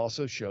 and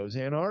also shows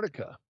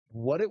Antarctica,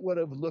 what it would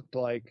have looked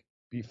like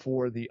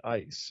before the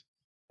ice.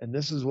 And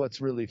this is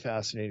what's really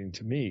fascinating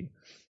to me,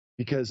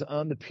 because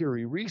on the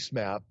Piri-Reis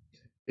map,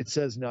 it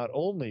says not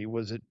only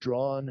was it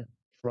drawn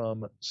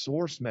from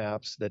source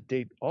maps that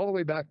date all the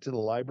way back to the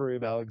Library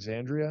of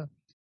Alexandria,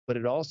 but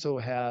it also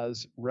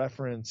has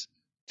reference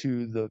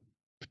to the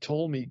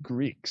Ptolemy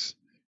Greeks,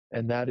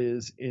 and that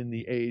is in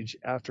the age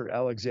after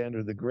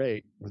Alexander the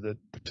Great, were the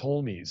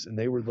Ptolemies, and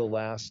they were the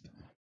last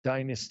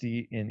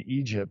dynasty in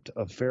Egypt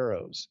of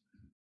pharaohs.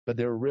 But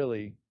they were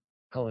really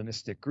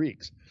Hellenistic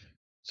Greeks.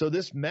 So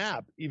this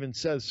map even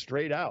says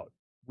straight out,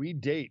 we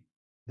date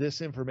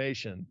this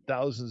information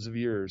thousands of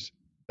years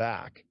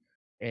back.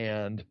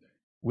 And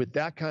with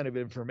that kind of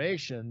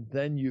information,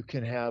 then you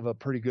can have a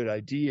pretty good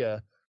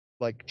idea,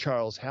 like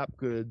Charles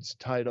Hapgood's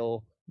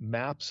title,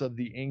 Maps of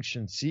the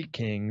Ancient Sea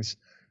Kings,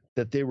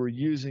 that they were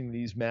using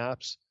these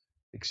maps,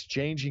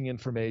 exchanging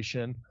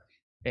information.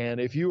 And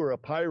if you were a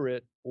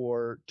pirate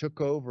or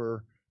took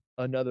over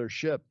another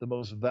ship, the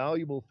most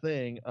valuable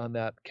thing on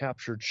that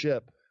captured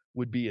ship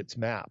would be its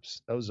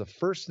maps. That was the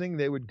first thing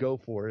they would go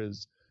for,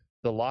 is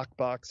the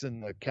lockbox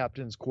in the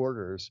captain's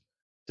quarters,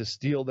 to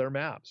steal their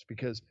maps.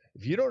 Because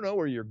if you don't know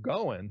where you're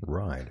going,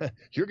 Right.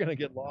 you're going to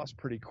get lost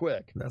pretty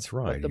quick. That's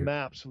right. But the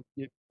maps would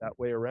get that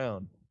way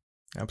around.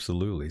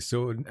 Absolutely.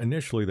 So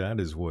initially, that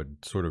is what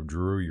sort of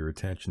drew your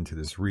attention to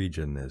this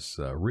region, this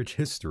rich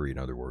history, in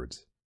other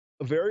words.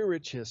 A very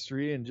rich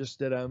history, and just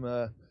that I'm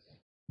a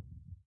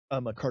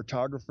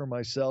cartographer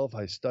myself.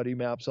 I study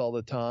maps all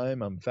the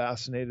time. I'm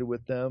fascinated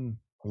with them.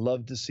 I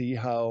love to see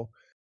how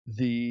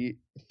the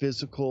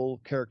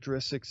physical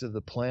characteristics of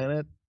the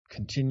planet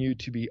continue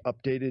to be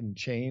updated and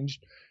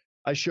changed.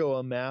 I show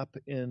a map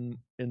in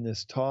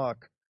this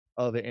talk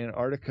of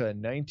Antarctica in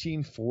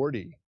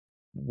 1940,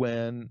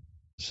 when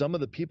some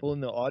of the people in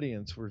the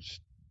audience were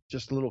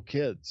just little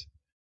kids.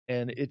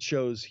 And it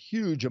shows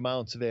huge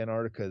amounts of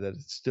Antarctica that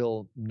has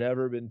still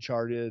never been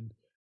charted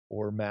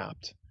or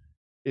mapped.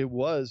 It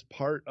was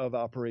part of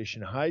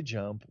Operation High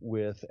Jump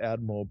with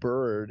Admiral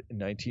Byrd in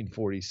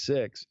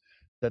 1946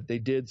 that they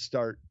did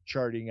start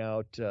charting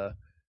out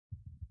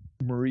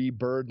Marie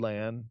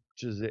Birdland,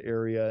 which is the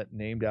area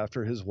named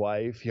after his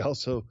wife. He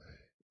also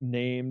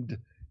named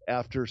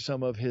after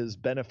some of his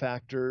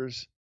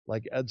benefactors,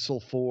 like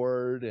Edsel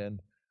Ford,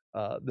 and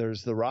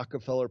there's the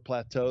Rockefeller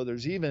Plateau.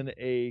 There's even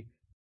a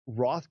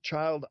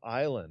Rothschild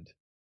Island,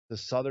 the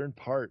southern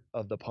part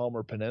of the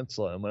Palmer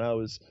Peninsula. And when I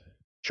was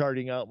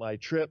charting out my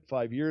trip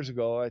 5 years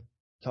ago, I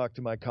talked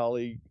to my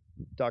colleague,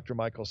 Dr.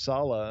 Michael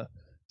Sala,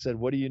 said,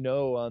 what do you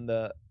know on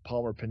the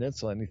Palmer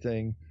Peninsula?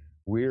 Anything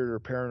weird or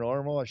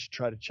paranormal I should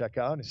try to check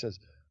out? And he says,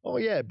 oh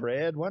yeah,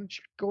 Brad, why don't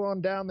you go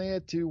on down there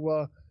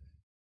to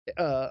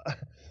the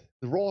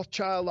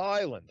Rothschild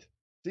Island?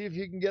 See if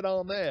you can get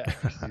on there.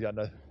 He's got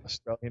an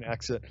Australian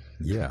accent.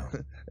 Yeah.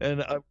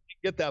 And I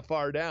get that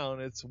far down,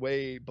 it's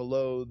way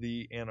below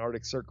the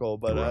Antarctic Circle,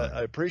 but Right.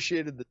 I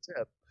appreciated the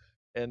tip.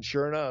 And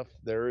sure enough,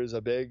 there is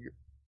a big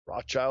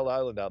Rothschild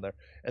Island down there.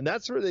 And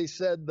that's where they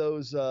said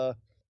those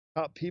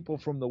top people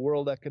from the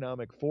World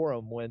Economic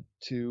Forum went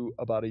to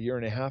about a year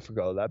and a half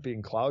ago, that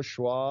being Klaus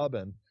Schwab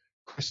and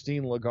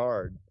Christine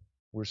Lagarde,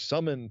 were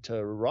summoned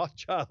to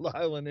Rothschild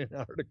Island in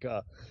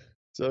Antarctica.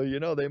 So,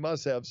 they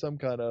must have some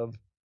kind of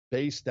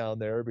base down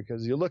there,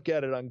 because you look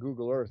at it on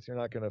Google Earth, you're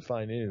not going to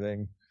find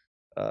anything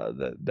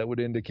that would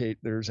indicate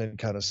there's any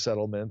kind of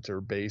settlement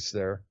or base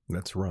there.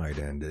 That's right.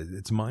 And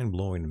it's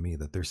mind-blowing to me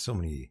that there's so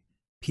many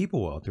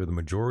people out there, the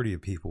majority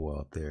of people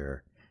out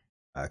there,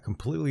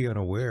 completely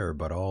unaware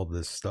about all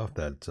this stuff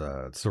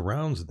that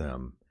surrounds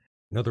them.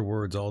 In other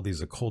words, all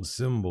these occult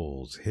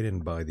symbols hidden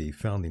by the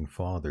founding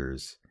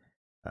fathers,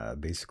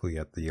 basically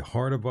at the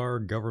heart of our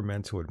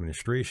governmental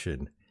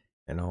administration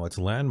and all its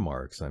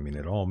landmarks. I mean,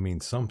 it all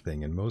means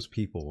something, and most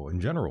people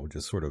in general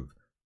just sort of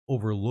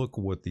overlook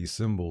what these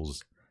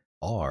symbols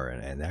are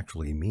and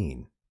actually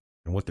mean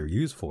and what they're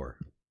used for.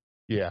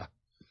 Yeah.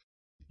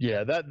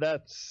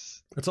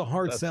 That's a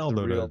hard sell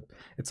though.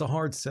 It's a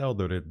hard sell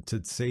though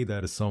to say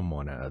that to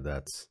someone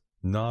that's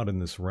not in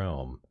this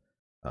realm,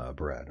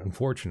 Brad.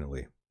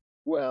 Unfortunately.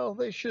 Well,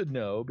 they should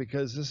know,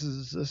 because this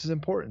is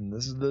important.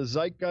 This is the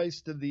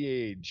zeitgeist of the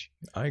age.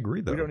 I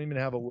agree, though. We don't even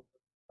have a word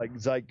like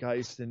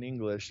zeitgeist in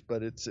English,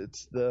 but it's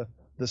the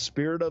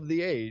spirit of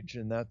the age,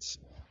 and that's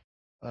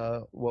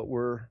what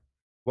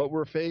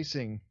we're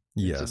facing.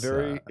 Yes, it's a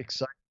very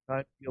exciting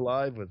time to be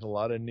alive, with a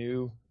lot of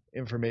new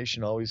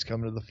information always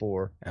coming to the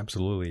fore.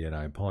 Absolutely, and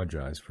I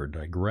apologize for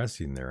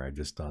digressing there. I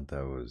just thought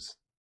that was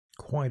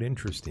quite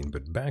interesting.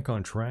 But back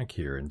on track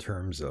here in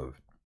terms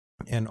of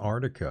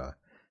Antarctica.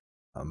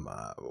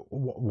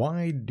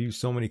 Why do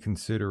so many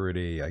consider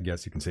it I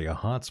guess you can say, a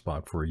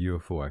hotspot for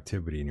UFO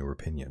activity, in your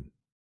opinion?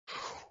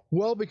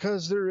 Well,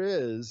 because there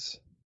is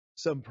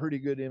some pretty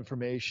good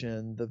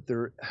information that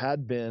there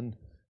had been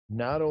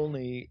not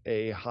only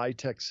a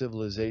high-tech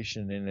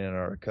civilization in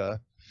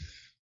Antarctica,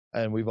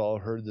 and we've all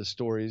heard the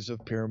stories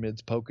of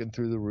pyramids poking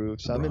through the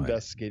roofs. I'm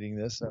investigating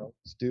this, I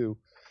always do.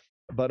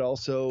 But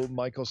also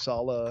Michael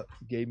Sala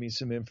gave me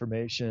some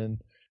information,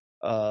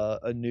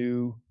 a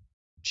new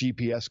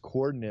GPS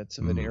coordinates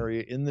of an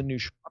area in the New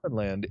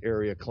Schwabenland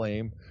area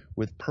claim,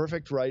 with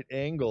perfect right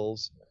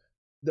angles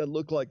that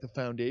look like the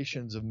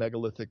foundations of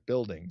megalithic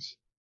buildings.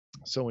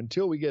 So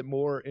until we get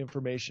more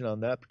information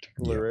on that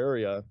particular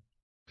area,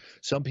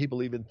 some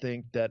people even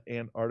think that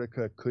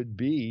Antarctica could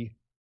be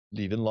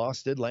even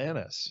lost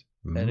Atlantis.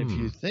 And if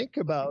you think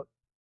about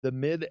the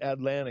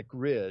mid-Atlantic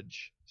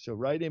ridge, so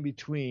right in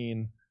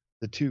between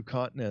the two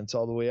continents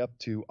all the way up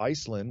to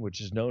Iceland,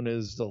 which is known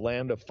as the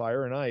land of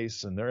fire and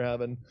ice, and they're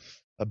having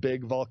a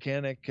big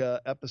volcanic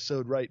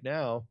episode right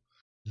now.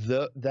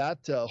 That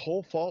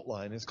whole fault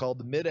line is called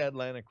the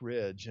Mid-Atlantic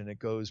Ridge, and it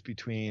goes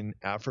between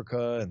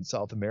Africa and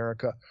South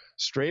America,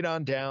 straight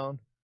on down,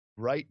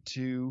 right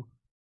to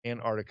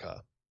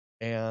Antarctica.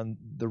 And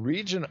the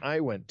region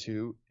I went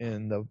to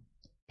in the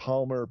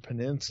Palmer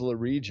Peninsula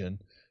region,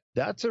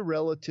 that's a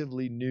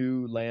relatively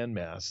new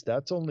landmass.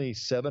 That's only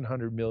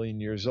 700 million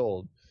years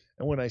old.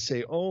 And when I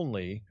say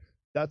only,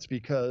 that's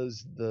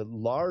because the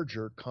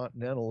larger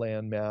continental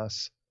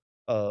landmass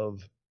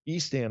of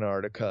East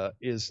Antarctica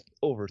is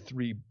over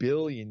 3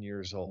 billion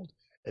years old.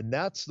 And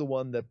that's the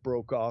one that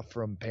broke off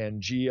from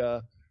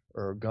Pangaea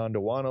or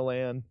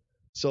Gondwanaland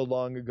so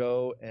long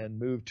ago and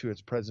moved to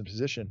its present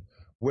position.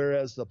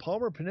 Whereas the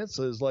Palmer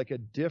Peninsula is like a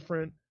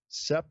different,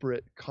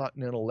 separate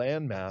continental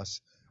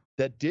landmass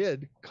that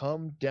did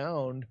come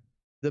down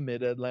the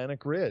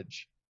Mid-Atlantic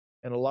Ridge.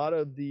 And a lot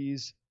of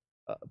these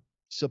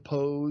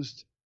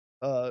supposed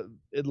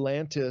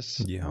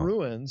Atlantis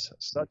ruins,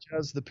 such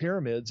as the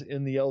pyramids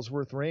in the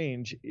Ellsworth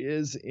Range,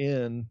 is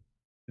in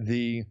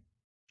the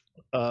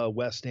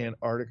West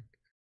Antarctic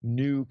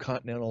new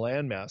continental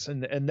landmass,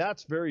 and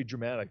that's very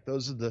dramatic.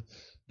 Those are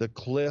the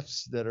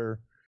cliffs that are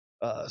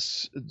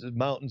the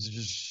mountains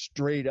just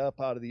straight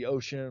up out of the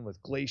ocean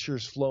with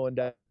glaciers flowing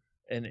down.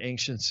 An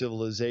ancient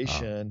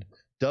civilization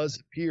does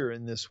appear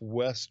in this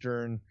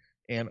western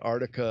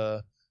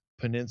Antarctica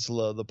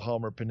peninsula, the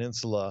Palmer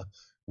Peninsula,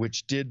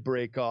 which did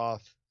break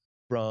off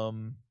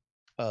from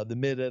the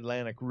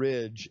Mid-Atlantic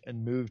Ridge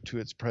and moved to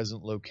its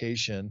present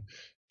location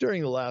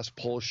during the last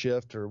pole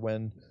shift, or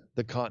when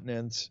the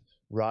continents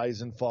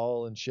rise and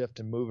fall and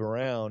shift and move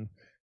around.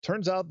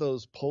 Turns out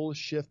those pole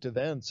shift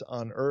events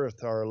on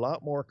Earth are a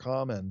lot more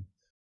common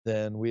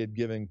than we had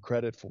given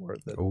credit for,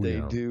 that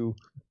they do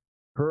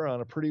occur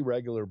on a pretty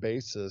regular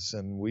basis,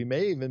 and we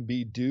may even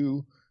be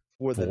due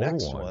for the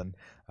next one.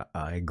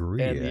 I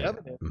agree. And the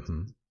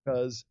evidence,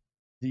 because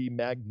the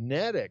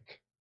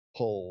magnetic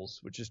poles,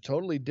 which is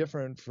totally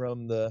different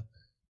from the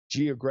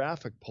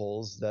geographic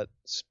poles that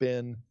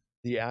spin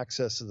the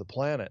axis of the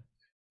planet,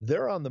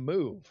 they're on the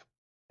move,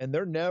 and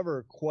they're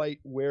never quite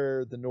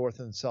where the North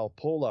and South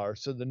Pole are.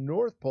 So the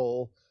North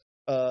Pole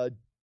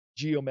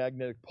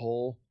geomagnetic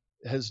pole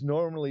has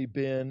normally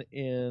been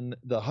in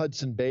the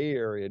Hudson Bay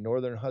area,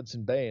 northern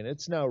Hudson Bay, and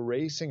it's now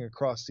racing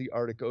across the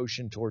Arctic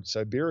Ocean towards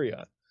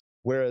Siberia.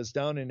 Whereas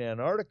down in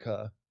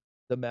Antarctica,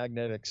 the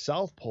magnetic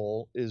South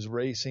Pole is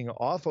racing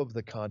off of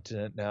the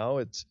continent now.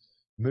 It's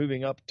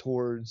moving up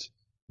towards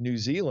New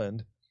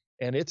Zealand,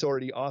 and it's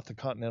already off the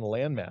continental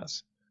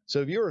landmass.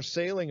 So if you were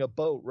sailing a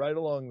boat right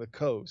along the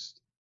coast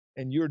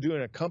and you're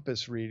doing a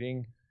compass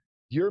reading,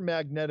 your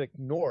magnetic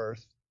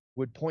north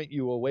would point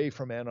you away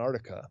from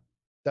Antarctica.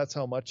 That's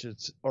how much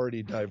it's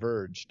already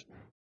diverged.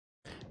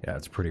 Yeah,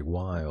 it's pretty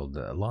wild.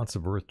 Lots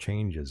of Earth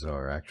changes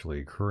are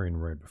actually occurring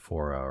right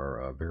before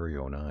our very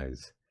own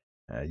eyes.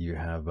 You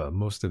have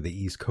most of the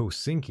East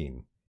Coast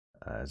sinking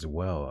as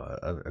well,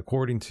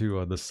 according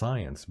to the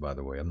science, by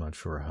the way. I'm not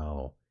sure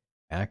how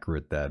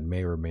accurate that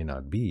may or may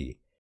not be,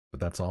 but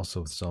that's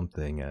also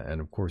something.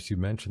 And of course, you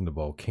mentioned the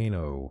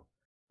volcano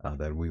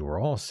that we were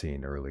all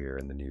seeing earlier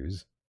in the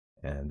news.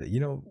 And, you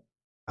know,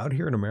 out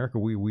here in America,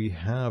 we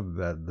have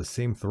the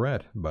same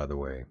threat, by the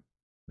way.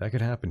 That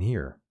could happen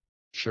here.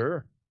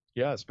 Sure.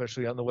 Yeah,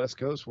 especially on the West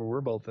Coast where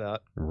we're both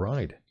at.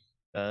 Right.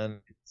 And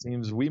it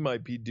seems we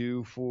might be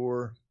due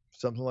for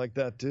something like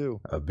that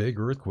too. A big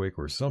earthquake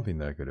or something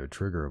that could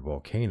trigger a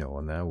volcano,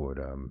 and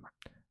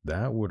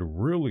that would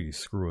really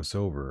screw us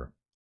over.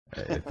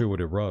 If it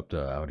would erupt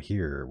out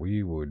here,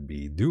 we would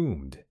be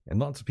doomed. And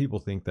lots of people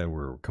think that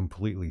we're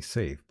completely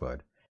safe,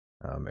 but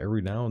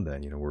every now and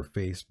then, you know, we're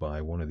faced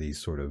by one of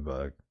these sort of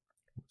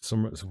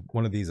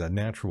one of these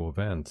natural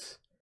events,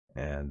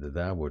 and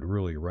that would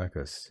really wreck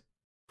us.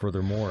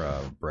 Furthermore,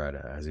 Brad,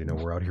 as you know,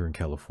 we're out here in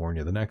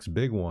California. The next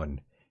big one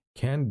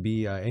can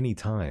be any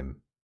time.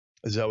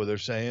 Is that what they're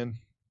saying?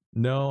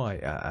 No,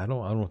 I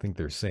don't think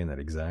they're saying that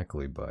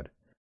exactly, but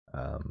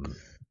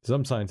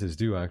some scientists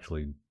do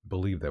actually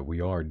believe that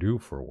we are due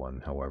for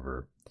one.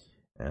 However,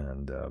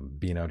 and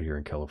being out here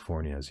in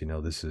California, as you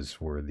know, this is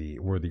where the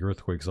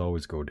earthquakes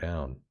always go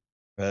down.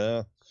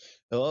 Well,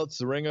 it's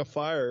the Ring of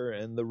Fire,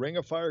 and the Ring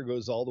of Fire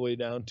goes all the way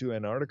down to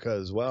Antarctica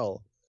as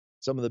well.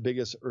 Some of the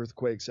biggest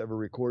earthquakes ever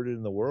recorded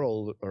in the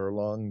world are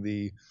along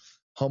the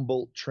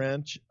Humboldt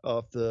Trench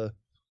off the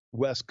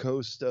west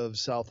coast of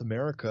South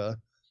America,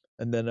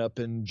 and then up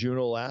in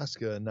Juneau,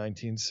 Alaska in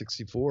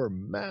 1964,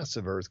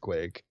 massive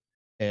earthquake.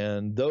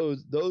 And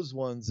those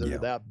ones that are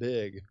that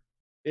big,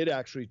 it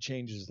actually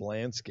changes the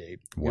landscape.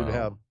 Wow. You'd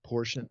have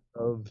portions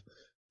of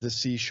the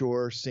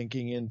seashore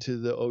sinking into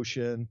the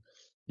ocean.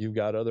 You've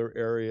got other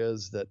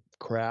areas that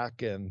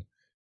crack, and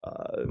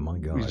my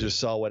God, we just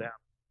saw what happened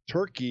in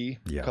Turkey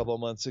a couple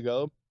of months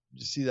ago.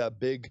 You see that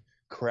big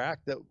crack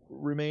that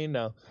remained?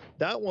 Now,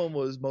 that one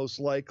was most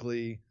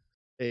likely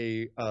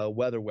a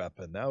weather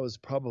weapon. That was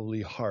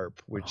probably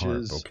HARP, which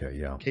is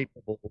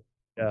capable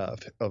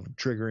of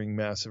triggering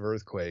massive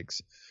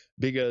earthquakes,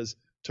 because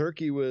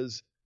Turkey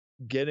was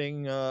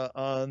getting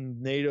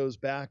on NATO's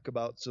back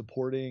about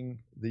supporting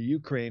the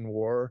Ukraine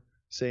war,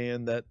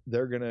 saying that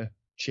they're going to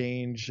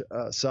change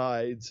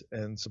sides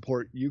and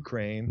support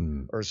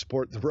Ukraine or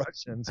support the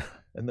Russians.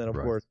 And then, of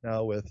course,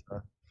 now with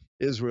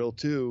Israel,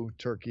 too,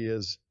 Turkey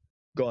has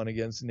gone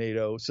against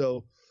NATO.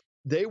 So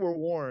they were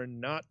warned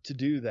not to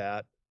do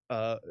that,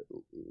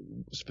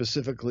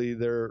 specifically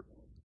their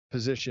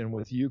position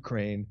with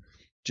Ukraine,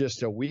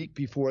 just a week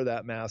before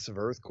that massive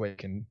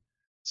earthquake in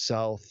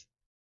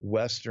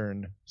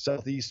southeastern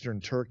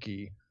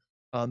Turkey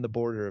on the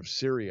border of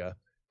Syria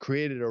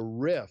created a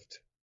rift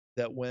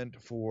that went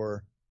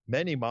for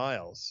many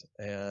miles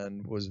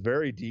and was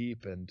very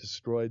deep and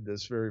destroyed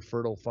this very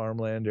fertile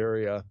farmland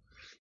area.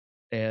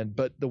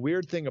 But the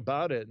weird thing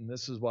about it, and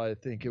this is why I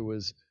think it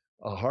was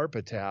a HARP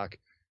attack,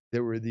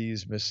 there were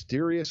these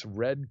mysterious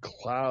red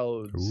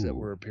clouds that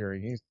were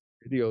appearing.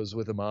 Videos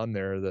with them on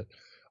there that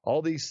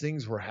all these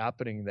things were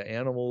happening. The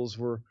animals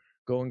were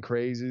going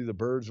crazy. The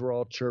birds were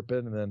all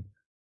chirping, and then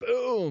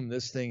boom,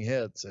 this thing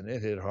hits, and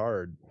it hit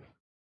hard.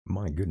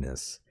 My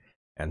goodness.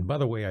 And by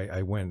the way,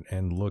 I went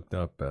and looked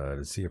up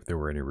to see if there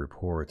were any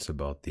reports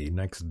about the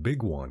next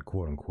big one,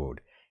 quote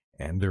unquote.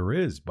 And there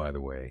is, by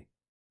the way.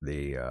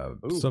 They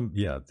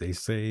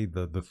say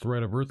the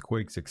threat of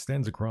earthquakes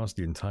extends across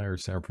the entire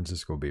San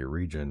Francisco Bay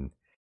region,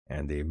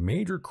 and a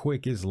major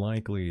quake is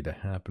likely to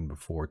happen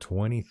before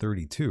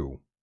 2032.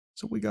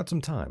 So we got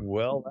some time.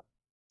 Well,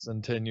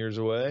 that's 10 years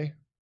away.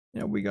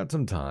 Yeah, we got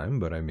some time,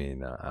 but I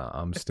mean,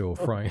 I'm still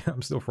frying.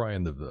 I'm still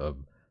frying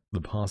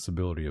the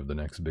possibility of the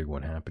next big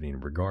one happening,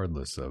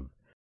 regardless of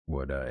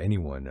what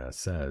anyone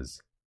says.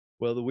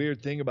 Well, the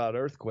weird thing about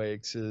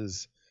earthquakes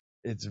is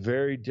it's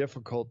very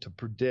difficult to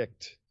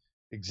predict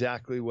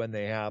exactly when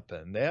they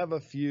happen. They have a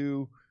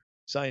few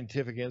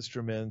scientific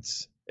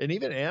instruments, and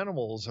even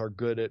animals are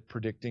good at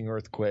predicting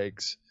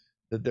earthquakes,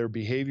 that their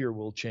behavior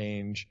will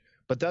change.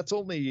 But that's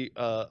only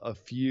a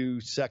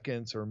few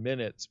seconds or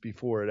minutes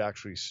before it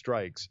actually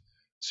strikes.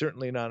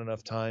 Certainly not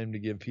enough time to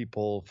give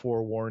people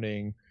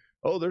forewarning.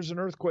 Oh, there's an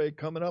earthquake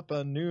coming up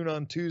on noon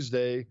on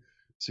Tuesday,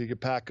 so you can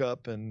pack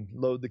up and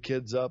load the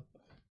kids up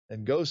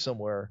and go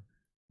somewhere.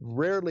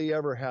 Rarely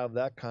ever have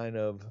that kind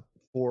of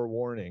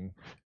forewarning.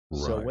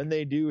 Right. So when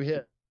they do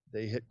hit,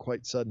 they hit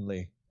quite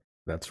suddenly.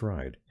 That's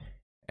right.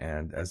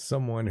 And as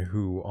someone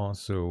who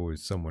also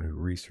is someone who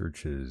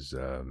researches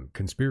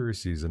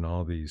conspiracies and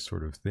all these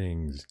sort of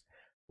things,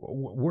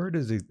 where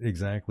does it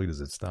exactly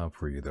does it stop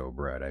for you, though,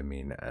 Brad? I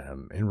mean,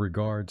 in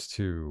regards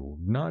to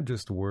not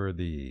just where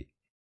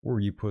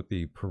you put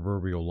the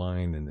proverbial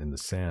line in the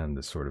sand,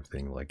 this sort of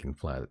thing, like in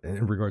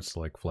regards to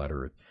like flat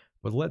Earth,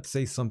 but let's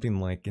say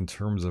something like in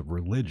terms of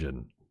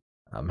religion.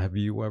 Have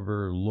you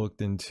ever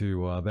looked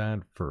into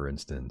that, for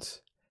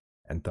instance,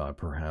 and thought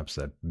perhaps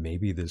that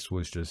maybe this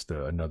was just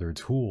another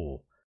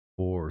tool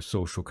for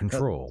social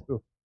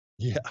control?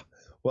 Yeah.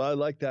 Well, I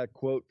like that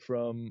quote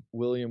from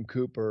William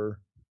Cooper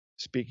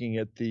speaking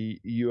at the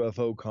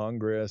UFO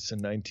Congress in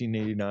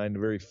 1989, a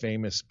very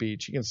famous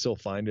speech. You can still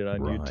find it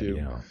on YouTube.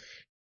 Yeah.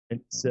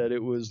 It said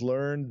it was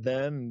learned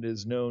then and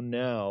is known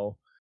now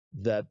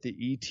that the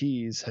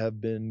ETs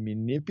have been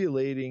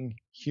manipulating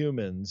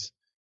humans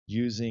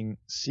using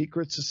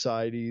secret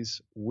societies,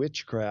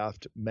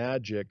 witchcraft,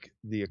 magic,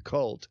 the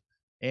occult,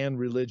 and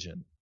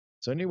religion.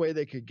 So any way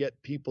they could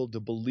get people to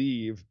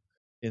believe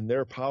in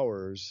their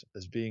powers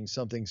as being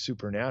something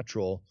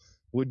supernatural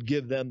would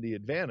give them the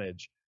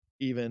advantage,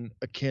 even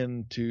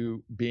akin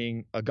to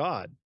being a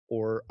god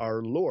or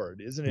our Lord.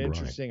 Isn't it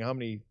interesting how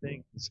many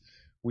things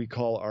we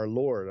call our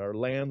Lord, our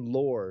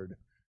landlord,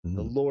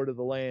 the Lord of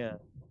the land,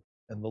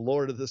 and the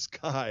Lord of the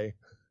sky?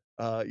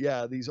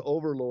 These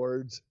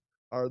overlords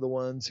are the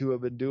ones who have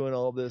been doing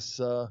all this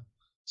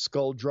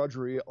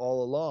skullduggery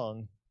all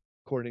along,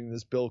 according to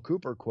this Bill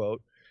Cooper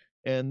quote.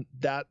 And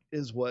that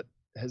is what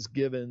has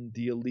given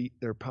the elite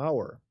their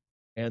power.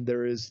 And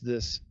there is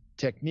this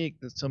technique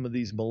that some of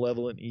these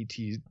malevolent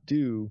ETs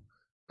do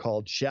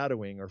called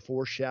shadowing or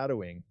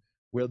foreshadowing,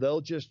 where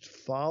they'll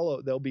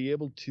be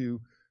able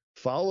to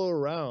follow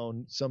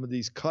around some of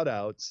these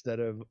cutouts that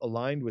have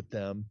aligned with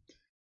them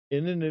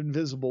in an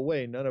invisible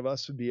way. None of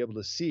us would be able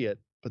to see it,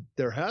 but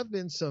there have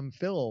been some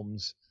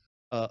films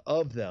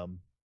of them,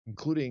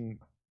 including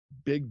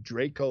big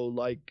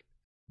Draco-like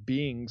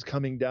beings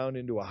coming down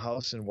into a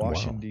house in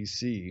Washington,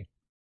 D.C.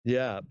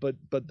 Yeah, but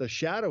the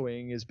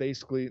shadowing is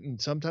basically,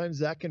 and sometimes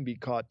that can be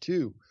caught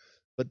too,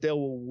 but they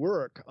will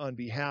work on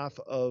behalf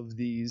of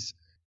these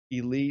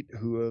elite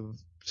who have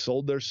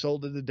sold their soul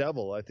to the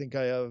devil. I think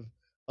I have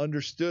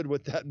understood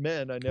what that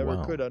meant. I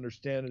never could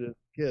understand it as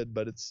a kid,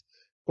 but it's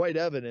quite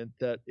evident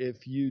that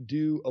if you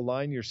do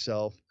align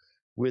yourself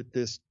with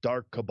this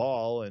dark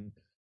cabal, and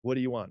what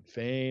do you want,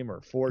 fame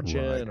or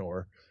fortune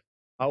or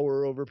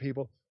power over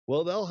people?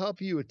 Well, they'll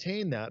help you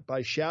attain that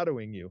by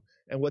shadowing you.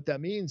 And what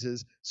that means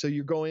is, so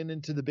you're going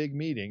into the big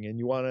meeting and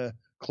you want to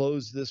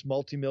close this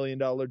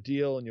multi-million-dollar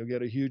deal and you'll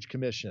get a huge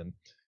commission.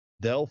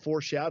 They'll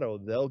foreshadow,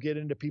 they'll get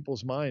into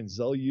people's minds,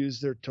 they'll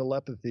use their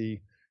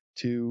telepathy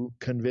to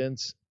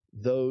convince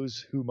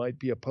those who might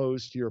be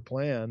opposed to your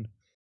plan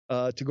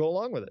to go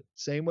along with it.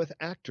 Same with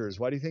actors.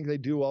 Why do you think they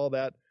do all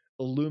that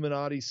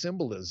Illuminati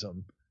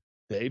symbolism?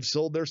 They've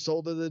sold their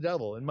soul to the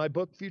devil. In my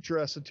book, Future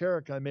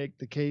Esoteric, I make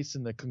the case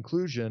in the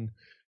conclusion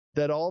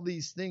that all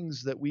these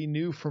things that we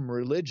knew from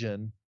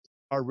religion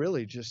are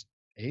really just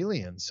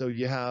aliens. So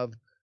you have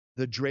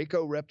the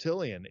Draco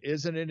reptilian.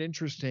 Isn't it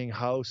interesting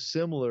how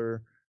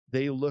similar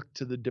they look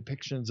to the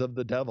depictions of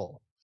the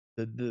devil?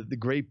 The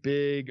great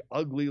big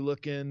ugly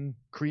looking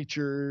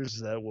creatures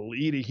that will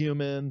eat a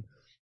human,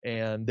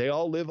 and they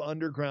all live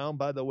underground,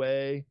 by the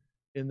way,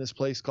 in this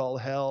place called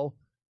hell.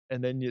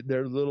 And then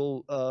their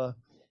little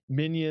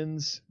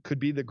minions could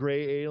be the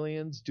gray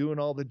aliens doing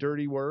all the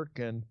dirty work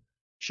and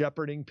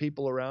shepherding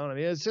people around. I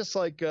mean, it's just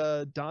like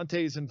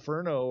Dante's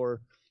Inferno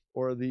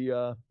or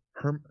the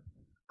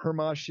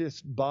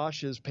Hermatius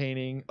Bosch's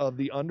painting of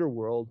the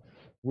underworld,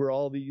 where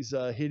all these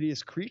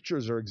hideous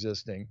creatures are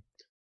existing.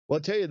 Well,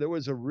 I'll tell you, there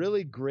was a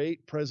really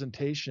great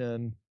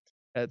presentation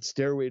at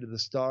Stairway to the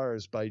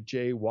Stars by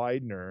Jay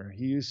Widener.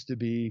 He used to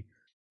be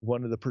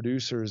one of the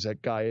producers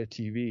at Gaia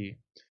TV.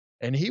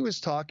 And he was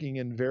talking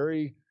in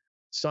very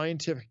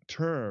scientific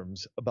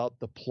terms about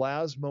the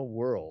plasma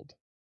world.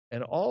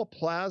 And all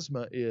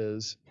plasma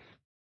is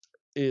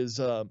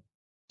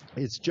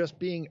it's just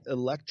being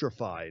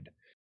electrified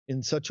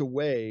in such a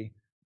way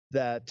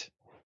that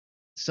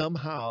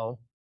somehow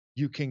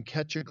you can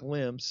catch a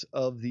glimpse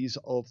of these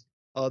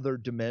other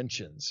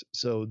dimensions.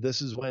 So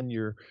this is when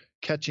you're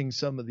catching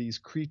some of these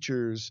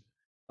creatures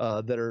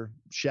that are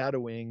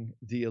shadowing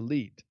the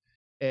elite.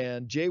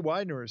 And Jay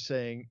Widener is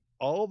saying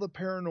all the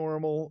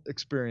paranormal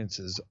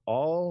experiences,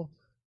 all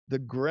the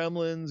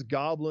gremlins,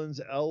 goblins,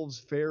 elves,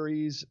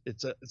 fairies,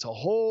 it's a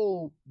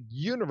whole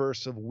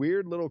universe of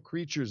weird little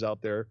creatures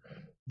out there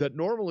that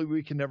normally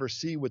we can never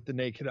see with the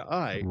naked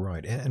eye.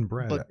 Right. And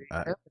Brad, but they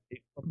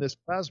emanate from this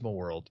plasma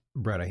world.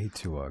 Brad, I hate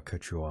to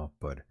cut you off,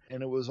 but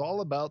and it was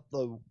all about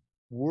the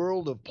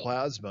world of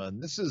plasma.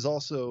 And this is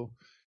also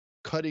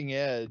cutting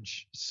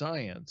edge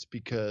science,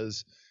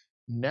 because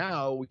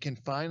now we can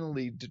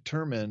finally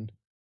determine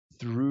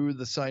through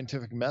the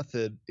scientific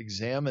method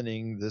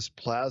examining this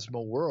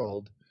plasma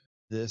world,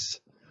 this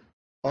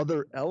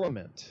other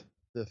element,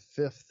 the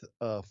fifth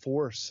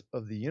force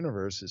of the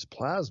universe is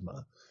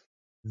plasma,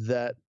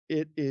 that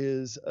it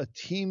is a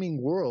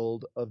teeming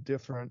world of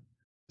different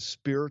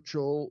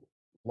spiritual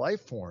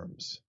life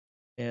forms.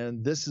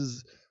 And this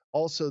is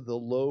also the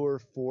lower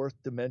fourth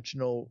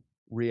dimensional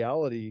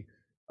reality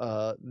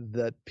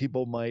that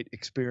people might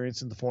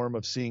experience in the form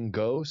of seeing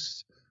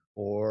ghosts,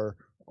 or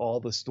all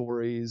the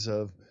stories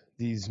of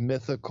these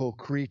mythical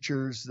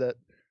creatures that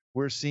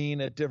we're seeing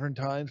at different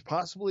times,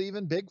 possibly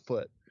even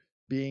Bigfoot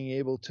being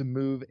able to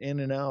move in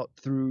and out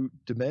through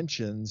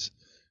dimensions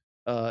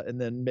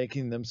and then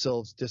making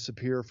themselves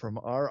disappear from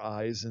our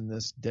eyes in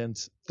this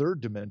dense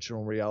third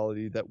dimensional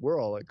reality that we're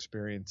all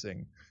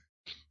experiencing.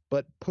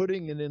 But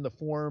putting it in the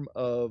form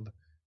of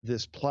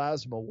this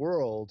plasma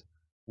world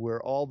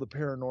where all the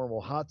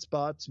paranormal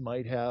hotspots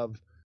might have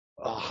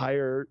a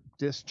higher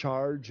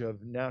discharge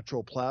of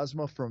natural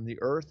plasma from the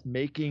earth,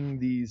 making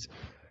these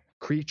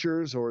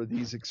creatures or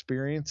these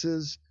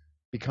experiences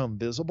become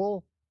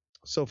visible.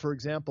 So, for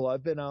example,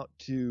 I've been out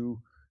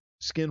to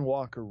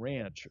Skinwalker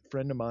Ranch. A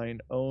friend of mine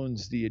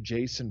owns the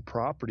adjacent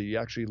property,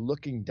 actually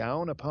looking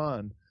down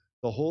upon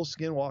the whole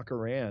Skinwalker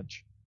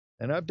Ranch.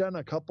 And I've done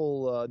a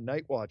couple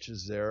night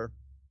watches there.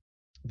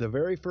 The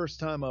very first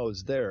time I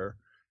was there,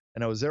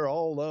 and I was there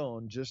all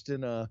alone, just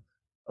in a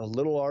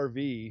little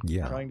RV,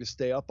 trying to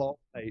stay up all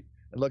night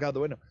and look out the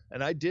window.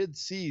 And I did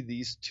see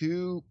these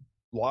two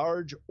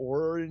large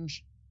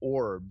orange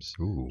orbs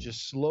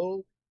just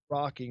slow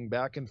rocking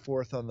back and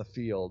forth on the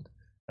field.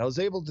 I was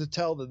able to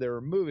tell that they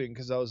were moving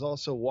because I was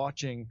also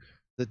watching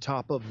the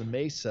top of the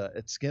mesa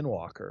at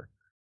Skinwalker.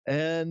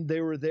 And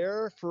they were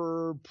there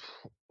for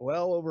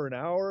well over an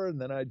hour, and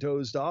then I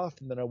dozed off,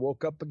 and then I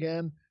woke up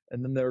again,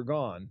 and then they're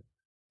gone.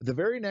 The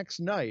very next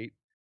night,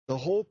 the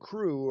whole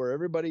crew, or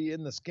everybody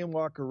in the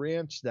Skinwalker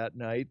Ranch that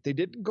night, they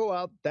didn't go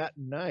out that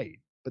night,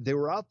 but they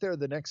were out there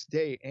the next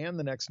day and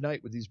the next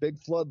night with these big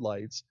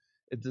floodlights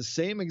at the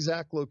same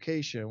exact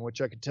location,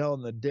 which I could tell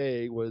in the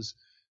day was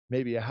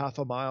maybe a half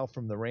a mile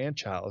from the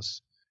ranch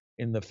house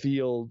in the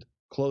field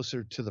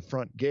closer to the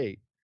front gate.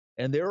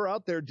 And they were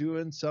out there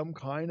doing some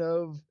kind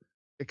of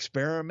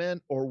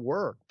experiment or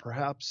work,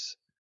 perhaps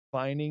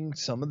finding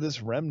some of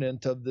this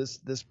remnant of this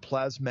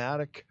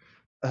plasmatic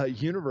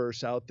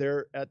universe out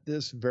there at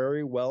this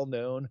very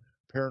well-known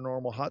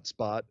paranormal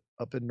hotspot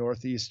up in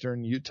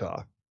northeastern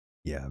Utah.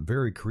 Yeah,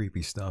 very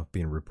creepy stuff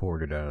being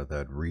reported out of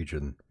that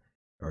region,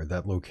 or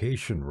that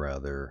location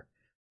rather.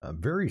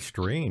 Very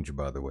strange,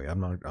 by the way.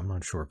 I'm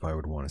not sure if I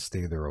would want to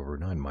stay there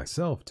overnight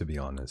myself, to be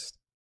honest.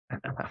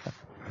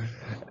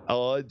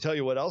 I'll tell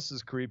you what else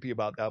is creepy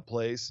about that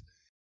place.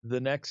 The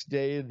next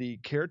day, the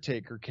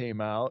caretaker came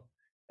out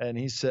and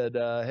he said,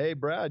 "Hey,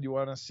 Brad, you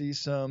want to see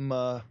some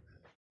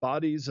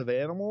bodies of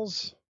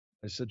animals?"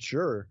 I said,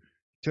 "Sure."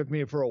 Took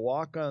me for a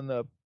walk on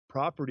the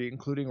property,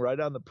 including right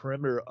on the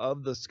perimeter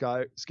of the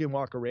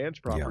Skinwalker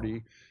Ranch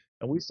property.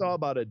 and we saw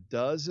about a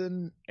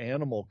dozen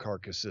animal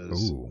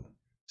carcasses. Ooh.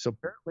 So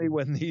apparently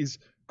when these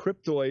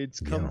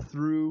cryptoids come Yeah.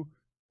 through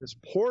this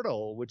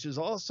portal, which is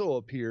also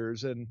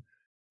appears in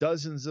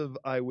dozens of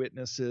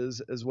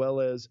eyewitnesses, as well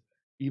as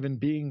even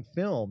being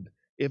filmed,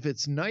 if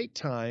it's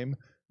nighttime,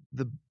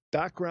 the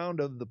background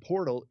of the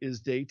portal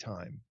is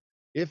daytime.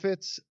 If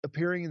it's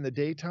appearing in the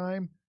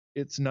daytime,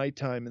 it's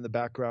nighttime in the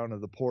background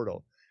of the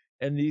portal.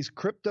 And these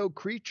crypto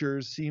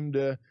creatures seem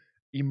to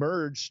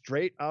emerge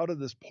straight out of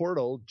this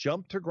portal,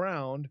 jump to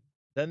ground,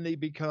 then they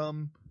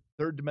become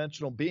third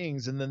dimensional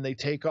beings, and then they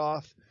take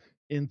off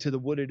into the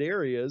wooded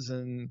areas.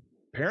 And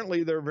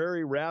apparently they're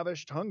very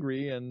ravished,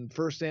 hungry, and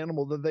first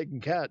animal that they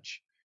can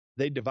catch,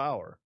 they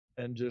devour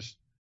and just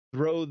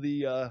throw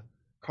the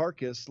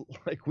carcass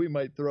like we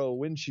might throw a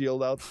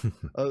windshield out,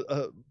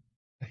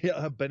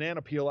 a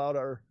banana peel out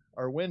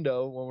our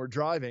window when we're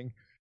driving.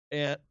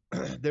 And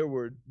there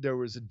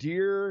was a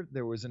deer,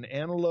 there was an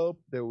antelope,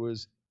 there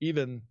was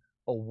even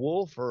a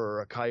wolf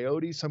or a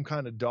coyote, some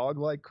kind of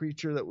dog-like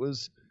creature that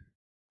was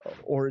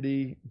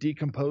already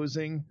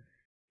decomposing,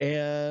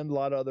 and a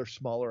lot of other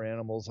smaller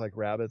animals like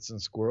rabbits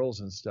and squirrels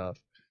and stuff.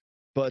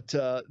 But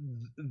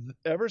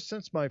ever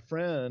since my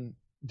friend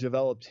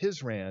developed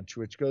his ranch,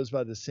 which goes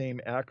by the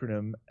same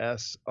acronym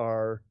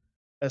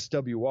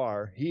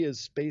SWR, he is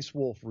Space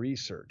Wolf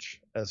Research,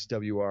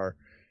 SWR.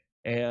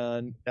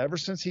 And ever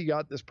since he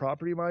got this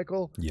property,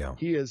 Michael, Yeah.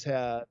 he has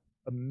had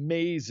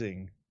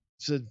amazing,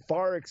 so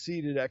far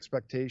exceeded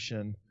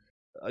expectation,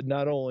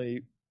 not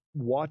only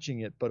watching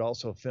it, but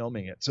also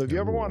filming it. So if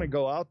you ever want to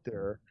go out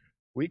there,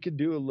 we could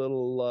do a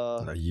little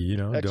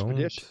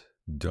expedition.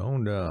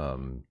 Don't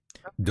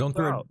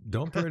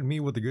threaten me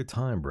with a good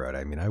time, Brad.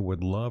 I mean, I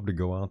would love to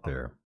go out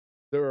there.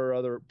 There are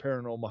other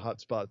paranormal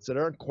hotspots that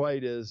aren't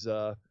quite as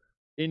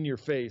in your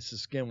face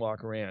as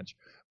Skinwalker Ranch,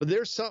 but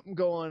there's something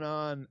going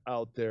on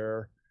out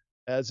there,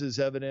 as is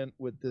evident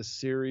with this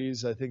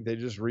series. I think they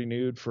just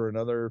renewed for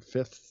another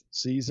 5th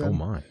season. Oh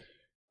my!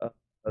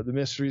 The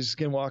Mysteries of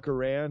Skinwalker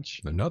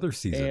Ranch. Another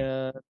season.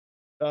 And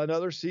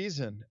another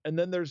season. And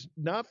then there's,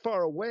 not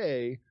far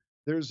away,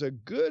 there's a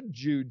good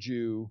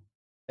juju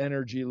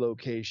energy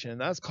location.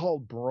 That's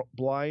called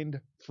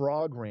Blind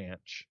Frog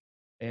Ranch.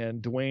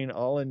 And Dwayne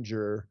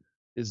Ollinger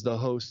is the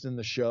host in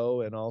the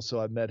show. And also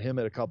I've met him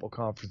at a couple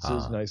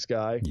conferences. Nice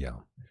guy. Yeah.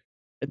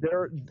 And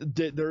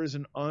there is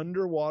an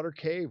underwater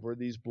cave where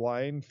these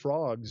blind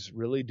frogs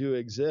really do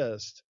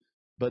exist.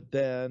 But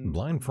then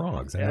blind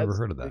frogs, I never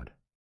heard of that.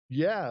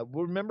 Yeah,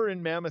 well, remember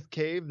in Mammoth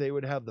Cave they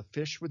would have the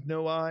fish with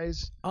no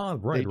eyes.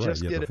 Right. They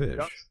just yeah, get the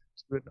fish.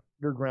 To an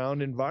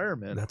underground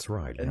environment. That's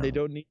right. And they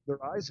don't need their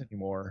eyes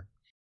anymore.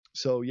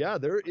 So yeah,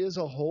 there is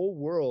a whole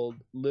world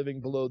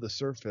living below the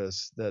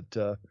surface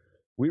that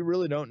we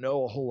really don't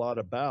know a whole lot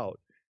about,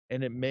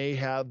 and it may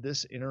have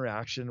this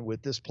interaction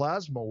with this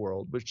plasma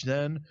world, which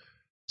then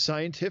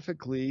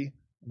scientifically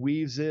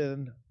weaves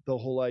in the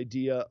whole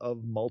idea of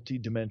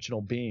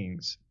multidimensional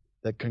beings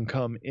that can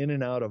come in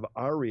and out of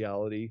our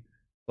reality,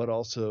 but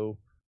also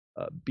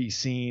be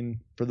seen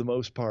for the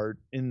most part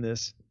in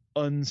this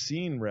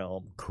unseen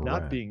realm. Correct.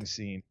 Not being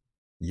seen.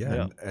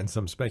 Yeah. And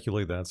some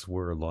speculate that's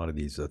where a lot of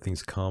these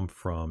things come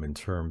from in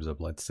terms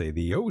of, let's say,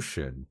 the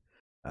ocean.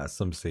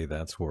 Some say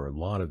that's where a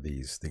lot of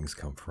these things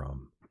come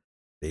from.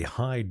 They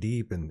hide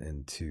deep in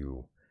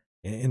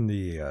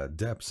the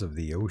depths of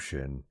the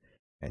ocean.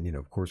 And,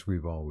 of course,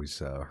 we've always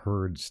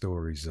heard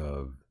stories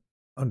of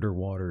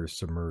underwater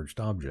submerged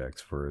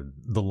objects for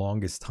the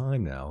longest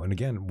time now. And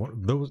again,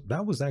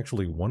 that was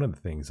actually one of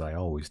the things I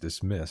always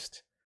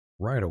dismissed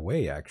right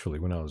away, actually,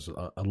 when I was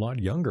a lot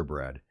younger,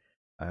 Brad.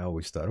 I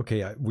always thought, okay,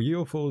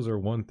 UFOs are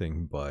one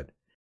thing, but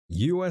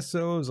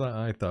USOs,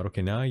 I thought,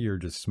 okay, now you're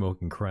just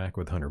smoking crack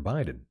with Hunter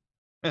Biden.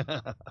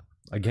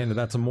 Again,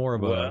 that's more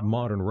of a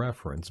modern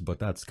reference, but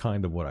that's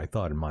kind of what I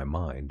thought in my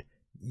mind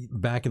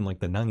back in like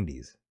the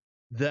 90s.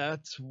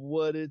 That's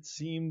what it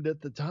seemed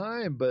at the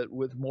time, but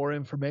with more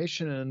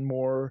information and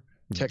more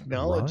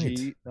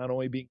technology, not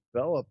only being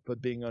developed, but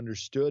being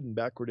understood and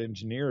backward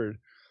engineered,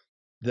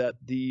 that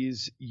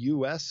these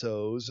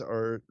USOs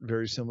are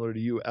very similar to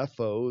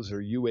UFOs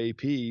or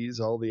UAPs,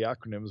 all the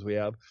acronyms we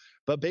have.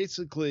 But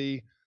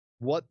basically,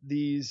 what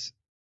these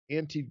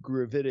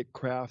anti-gravitic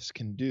crafts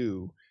can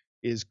do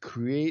is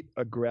create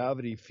a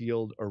gravity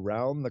field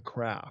around the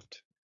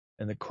craft.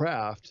 And the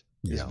craft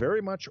is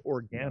very much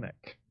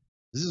organic.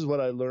 This is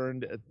what I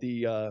learned at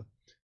the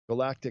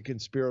Galactic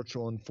and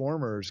Spiritual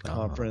Informers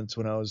conference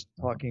when I was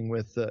talking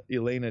with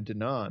Elena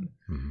Denon.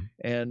 Mm-hmm.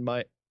 And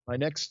my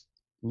next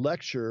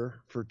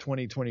lecture for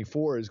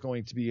 2024 is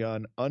going to be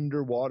on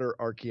underwater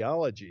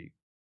archaeology.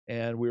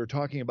 And we were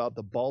talking about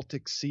the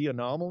Baltic Sea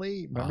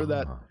anomaly. Remember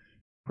that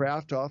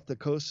craft off the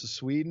coast of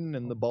Sweden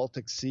in the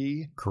Baltic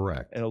Sea?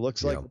 Correct. And it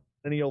looks like the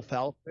Millennial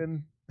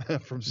Falcon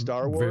from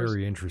Star Wars.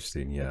 Very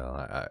interesting.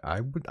 Yeah,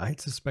 I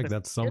suspect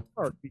that's some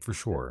for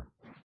sure.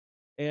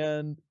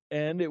 And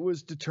it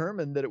was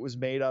determined that it was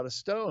made out of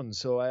stone.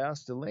 So I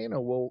asked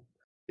Elena, well,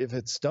 if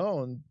it's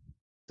stone,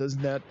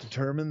 doesn't that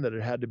determine that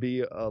it had to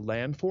be a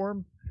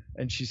landform?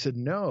 And she said,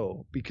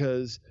 no,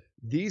 because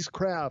these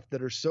craft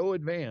that are so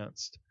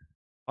advanced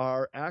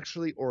are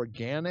actually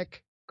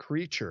organic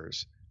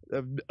creatures.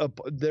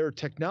 Their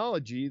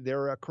technology,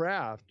 they're a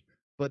craft,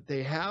 but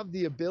they have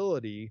the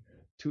ability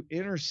to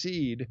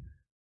intercede,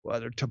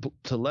 whether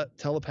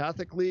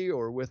telepathically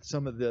or with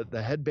some of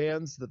the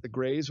headbands that the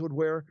Greys would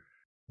wear,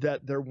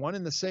 that they're one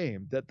and the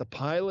same, that the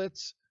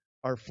pilots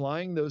are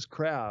flying those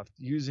craft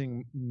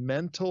using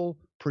mental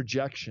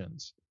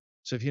projections.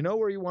 So if you know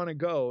where you want to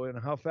go and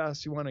how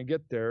fast you want to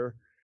get there,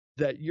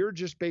 that you're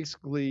just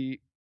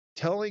basically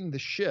telling the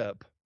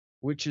ship,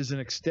 which is an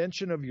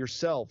extension of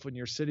yourself when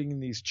you're sitting in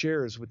these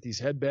chairs with these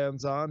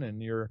headbands on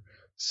and your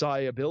psi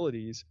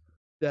abilities,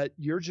 that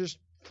you're just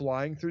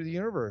flying through the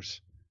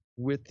universe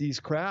with these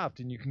craft,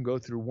 and you can go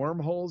through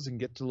wormholes and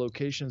get to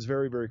locations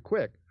very, very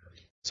quick.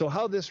 So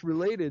how this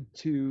related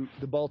to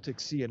the Baltic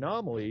Sea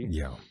anomaly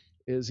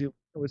is it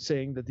was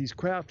saying that these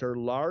craft are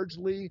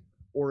largely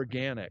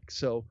organic.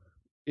 So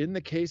in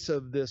the case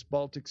of this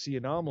Baltic Sea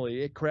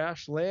anomaly, it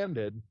crash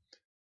landed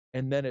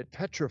and then it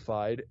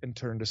petrified and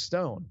turned to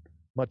stone,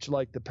 much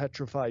like the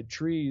petrified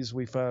trees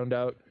we found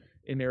out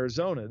in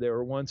Arizona. They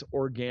were once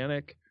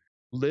organic,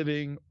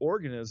 living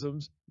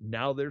organisms.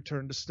 Now they're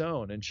turned to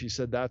stone. And she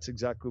said that's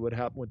exactly what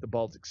happened with the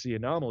Baltic Sea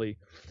anomaly,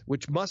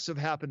 which must have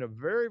happened a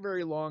very,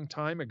 very long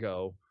time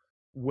ago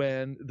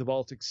when the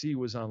Baltic Sea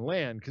was on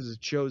land, because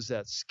it shows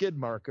that skid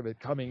mark of it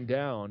coming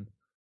down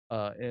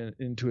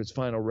into its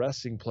final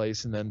resting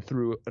place, and then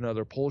through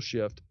another pole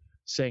shift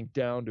sank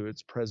down to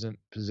its present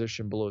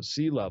position below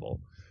sea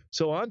level.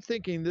 So I'm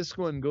thinking this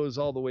one goes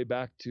all the way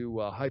back to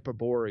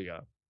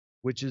Hyperborea,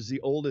 which is the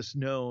oldest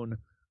known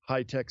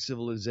high-tech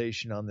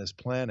civilization on this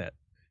planet.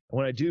 And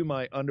when I do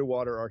my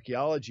underwater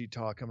archaeology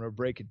talk, I'm going to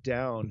break it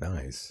down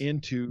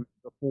into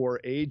the 4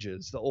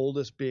 ages, the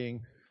oldest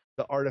being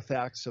the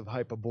artifacts of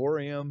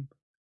Hyperboreum,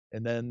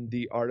 and then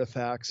the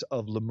artifacts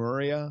of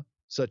Lemuria,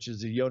 such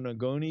as the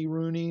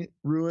Yonaguni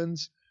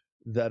ruins,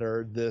 that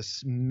are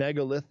this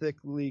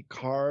megalithrically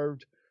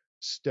carved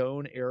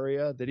stone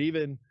area that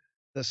even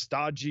the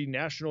stodgy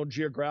National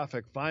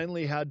Geographic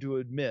finally had to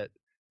admit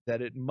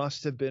that it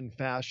must have been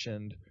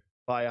fashioned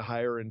by a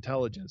higher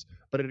intelligence.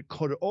 But it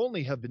could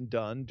only have been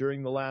done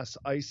during the last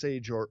ice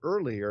age or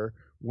earlier,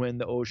 when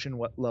the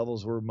ocean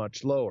levels were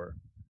much lower.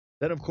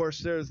 Then, of course,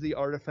 there's the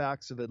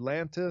artifacts of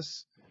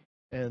Atlantis,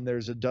 and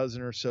there's a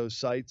dozen or so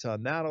sites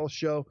on that I'll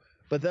show.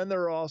 But then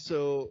there are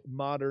also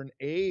modern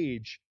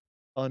age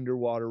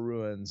underwater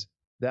ruins,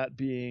 that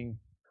being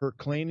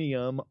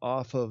Herculaneum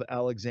off of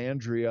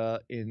Alexandria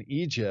in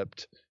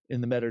Egypt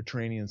in the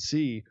Mediterranean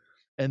Sea.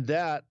 And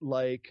that,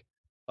 like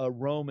a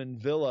Roman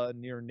villa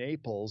near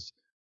Naples,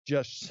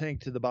 just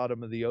sank to the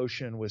bottom of the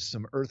ocean with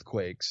some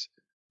earthquakes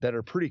that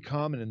are pretty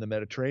common in the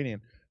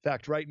Mediterranean. In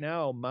fact, right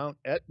now, Mount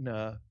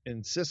Etna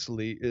in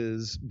Sicily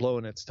is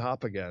blowing its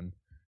top again.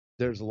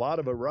 There's a lot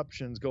of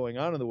eruptions going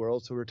on in the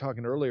world. So we were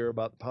talking earlier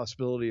about the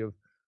possibility of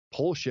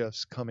pole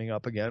shifts coming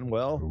up again.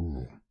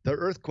 Well, the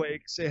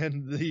earthquakes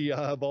and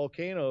the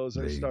volcanoes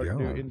are starting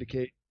to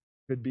indicate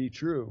could be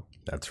true.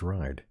 That's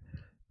right.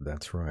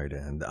 That's right.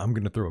 And I'm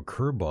going to throw a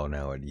curveball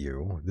now at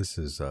you. This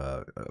is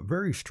a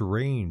very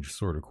strange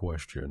sort of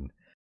question,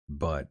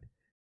 but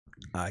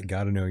I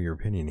got to know your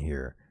opinion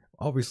here.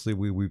 Obviously,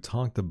 we've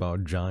talked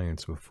about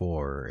giants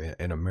before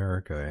in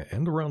America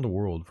and around the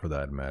world, for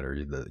that matter.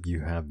 You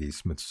have the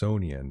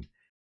Smithsonian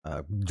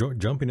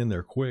jumping in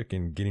there quick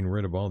and getting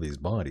rid of all these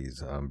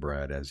bodies,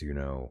 Brad, as you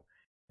know.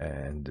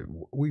 And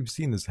we've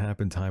seen this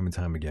happen time and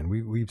time again.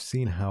 We've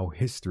seen how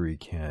history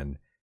can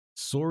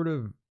sort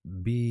of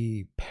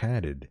be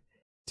padded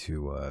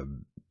to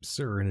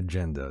certain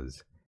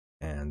agendas.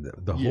 And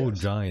the whole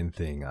giant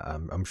thing,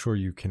 I'm sure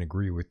you can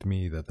agree with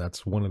me that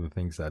that's one of the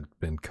things that's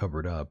been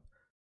covered up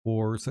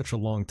for such a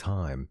long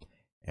time.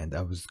 And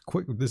I was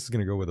quick, this is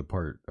going to go with a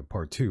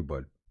part 2,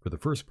 but for the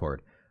first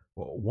part,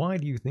 why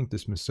do you think the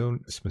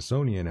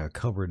Smithsonian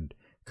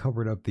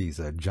covered up these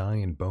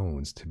giant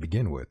bones to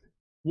begin with?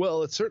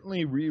 Well, it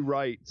certainly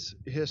rewrites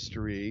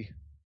history,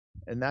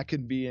 and that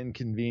can be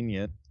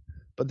inconvenient.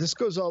 But this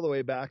goes all the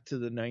way back to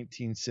the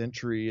 19th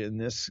century in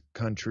this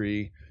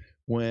country,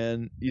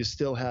 when you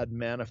still had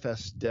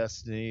manifest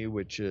destiny,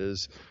 which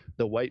is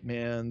the white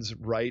man's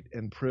right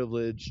and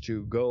privilege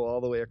to go all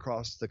the way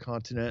across the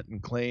continent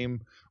and claim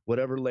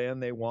whatever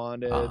land they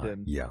wanted,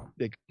 and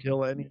they could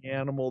kill any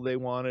animal they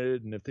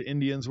wanted, and if the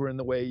Indians were in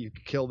the way, you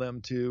could kill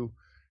them too.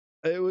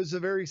 It was a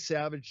very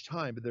savage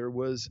time, but there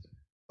was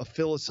a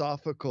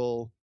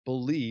philosophical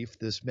belief,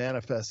 this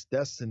manifest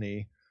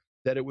destiny,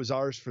 that it was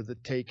ours for the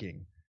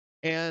taking.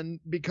 And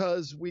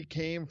because we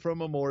came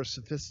from a more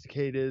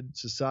sophisticated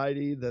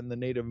society than the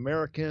Native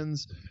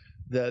Americans,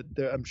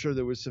 I'm sure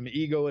there was some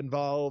ego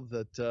involved,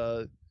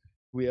 that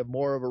we have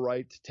more of a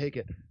right to take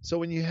it. So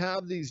when you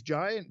have these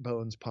giant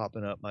bones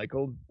popping up,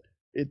 Michael,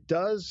 it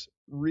does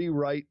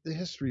rewrite the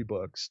history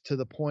books to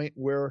the point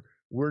where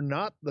we're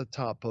not the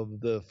top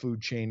of the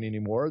food chain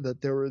anymore,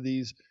 that there were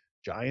these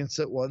giants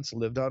that once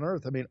lived on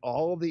Earth. I mean,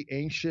 all of the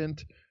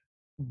ancient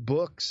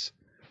books,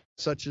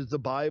 such as the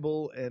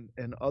Bible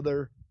and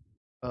other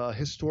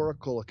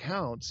historical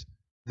accounts,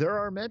 there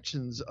are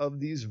mentions of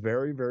these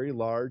very, very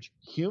large,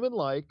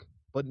 human-like,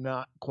 but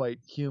not quite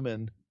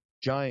human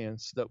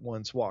giants that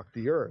once walked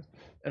the earth.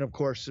 And of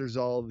course, there's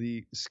all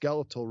the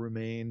skeletal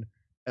remain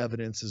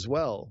evidence as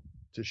well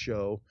to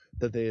show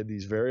that they had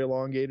these very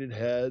elongated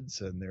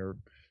heads, and they're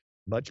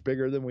much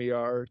bigger than we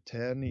are,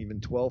 10,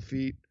 even 12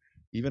 feet,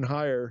 even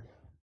higher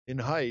in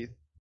height.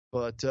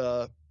 But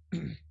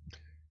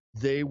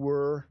they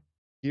were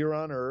here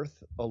on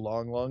Earth a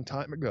long, long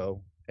time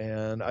ago.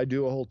 And I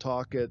do a whole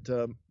talk at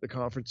the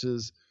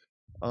conferences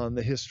on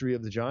the history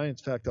of the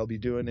giants. In fact, I'll be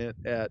doing it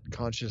at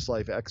Conscious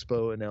Life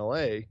Expo in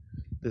LA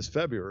this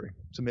February.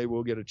 So maybe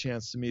we'll get a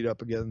chance to meet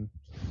up again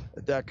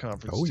at that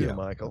conference too,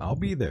 Michael. I'll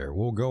be there.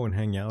 We'll go and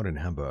hang out and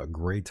have a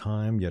great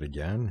time yet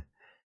again.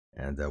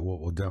 And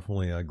we'll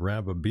definitely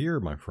grab a beer,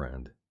 my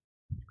friend.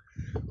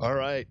 All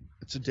right.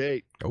 It's a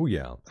date. Oh,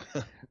 yeah.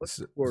 Look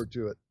forward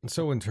to it.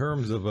 So in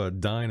terms of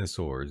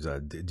dinosaurs,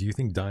 do you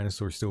think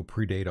dinosaurs still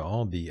predate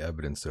all the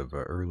evidence of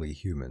early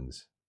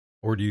humans?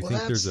 Or do you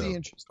think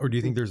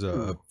there's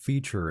a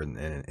feature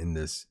in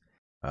this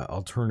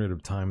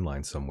alternative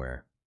timeline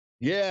somewhere?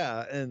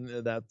 Yeah,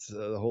 and that's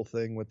the whole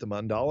thing with the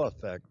Mandela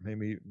effect.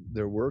 Maybe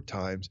there were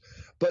times,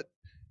 but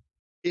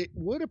it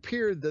would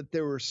appear that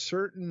there were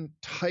certain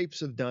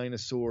types of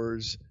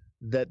dinosaurs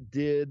that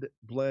did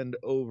blend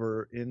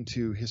over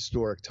into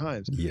historic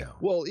times. Yeah.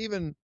 Well,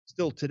 even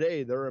still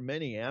today, there are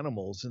many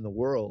animals in the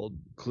world,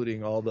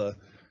 including all the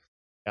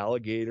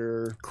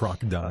alligator,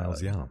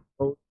 crocodiles,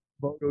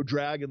 Komodo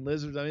dragon,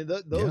 lizards. I mean,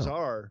 those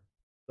are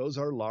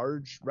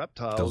large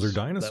reptiles. Those are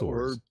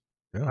dinosaurs.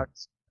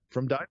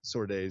 From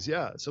dinosaur days,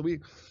 yeah. So we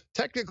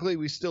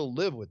still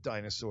live with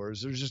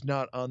dinosaurs. They're just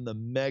not on the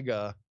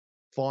mega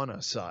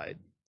fauna side.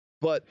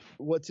 But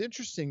what's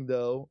interesting,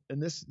 though,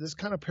 and this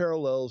kind of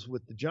parallels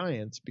with the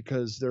giants,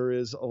 because there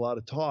is a lot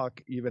of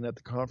talk, even at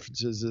the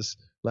conferences this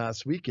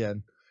last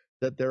weekend,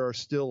 that there are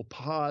still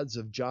pods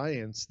of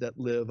giants that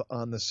live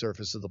on the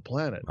surface of the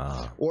planet,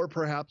 or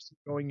perhaps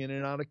going in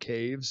and out of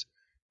caves,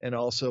 and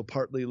also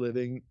partly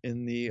living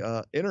in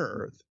the inner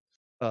Earth.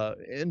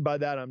 And by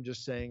that, I'm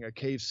just saying a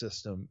cave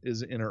system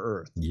is inner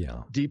Earth.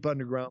 Yeah. Deep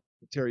underground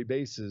military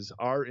bases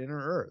are inner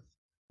Earth.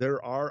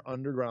 There are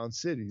underground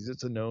cities.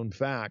 It's a known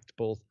fact,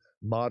 both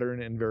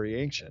modern and very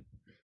ancient.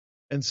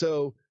 And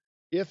so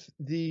if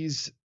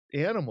these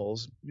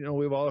animals,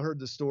 we've all heard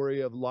the story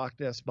of Loch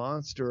Ness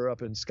Monster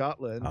up in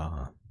Scotland,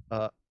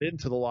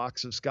 into the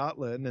lochs of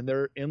Scotland, and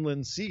they're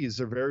inland seas.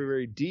 They're very,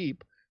 very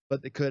deep,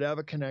 but they could have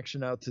a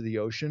connection out to the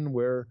ocean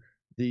where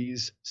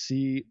these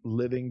sea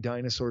living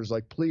dinosaurs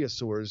like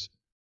plesiosaurs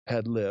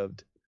had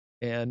lived.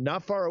 And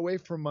not far away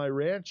from my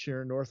ranch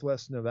here in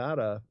Northwest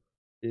Nevada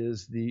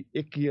is the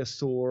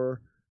Ichthyosaur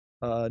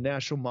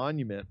National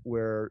Monument,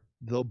 where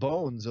the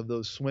bones of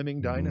those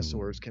swimming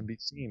dinosaurs can be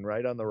seen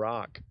right on the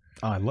rock.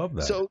 I love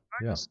that. So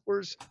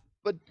dinosaurs,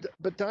 but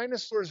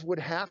dinosaurs would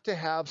have to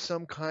have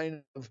some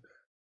kind of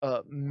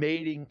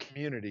mating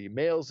community,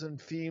 males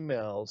and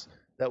females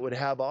that would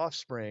have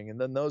offspring, and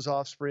then those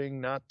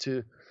offspring not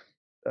to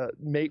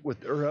mate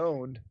with their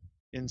own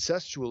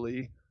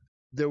incestually.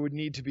 There would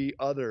need to be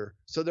other.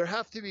 So there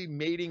have to be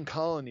mating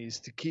colonies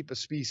to keep a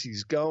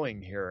species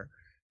going here.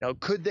 Now,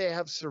 could they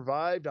have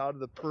survived out of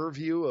the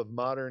purview of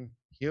modern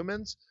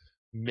humans?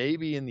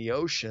 Maybe in the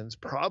oceans,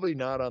 probably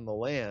not on the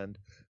land.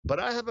 But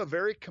I have a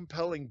very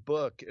compelling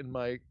book in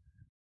my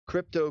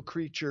crypto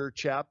creature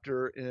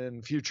chapter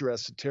in Future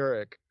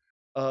Esoteric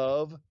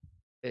of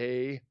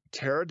a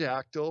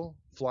pterodactyl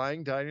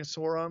flying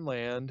dinosaur on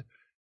land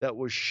that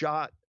was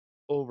shot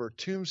over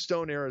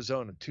Tombstone,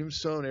 Arizona.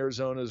 Tombstone,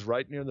 Arizona is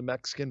right near the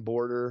Mexican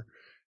border.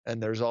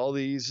 And there's all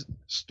these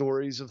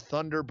stories of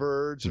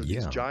thunderbirds or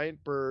these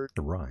giant birds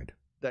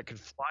that could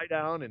fly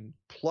down and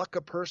pluck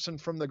a person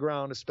from the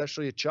ground,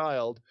 especially a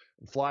child,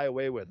 and fly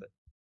away with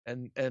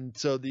it. And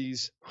so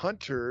these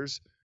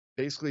hunters,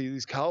 basically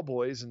these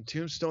cowboys in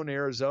Tombstone,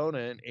 Arizona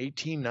in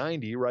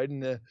 1890, right in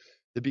the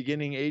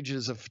beginning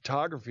ages of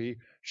photography,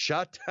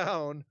 shot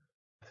down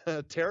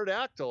a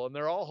pterodactyl, and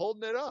they're all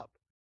holding it up.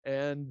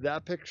 And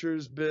that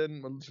picture's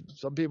been,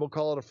 some people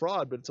call it a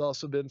fraud, but it's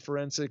also been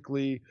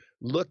forensically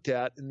looked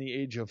at in the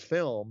age of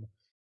film.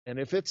 And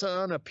if it's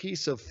on a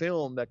piece of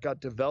film that got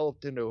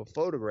developed into a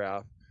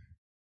photograph,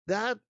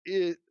 that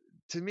is,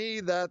 to me,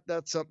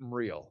 that's something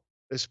real,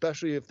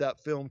 especially if that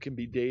film can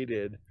be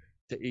dated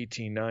to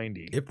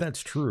 1890. If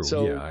that's true,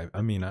 so,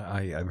 I mean,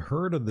 I've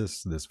heard of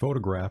this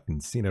photograph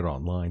and seen it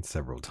online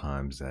several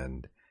times.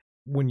 And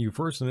when you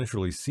first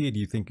initially see it,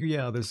 you think,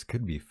 yeah, this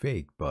could be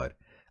fake, but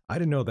I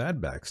didn't know that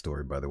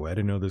backstory, by the way. I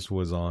didn't know this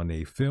was on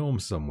a film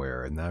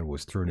somewhere and that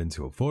was turned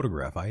into a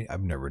photograph.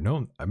 I've never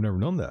known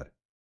that.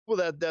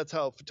 Well, that's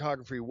how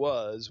photography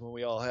was when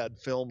we all had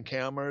film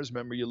cameras.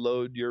 Remember, you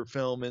load your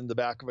film in the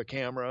back of a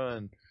camera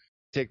and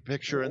take a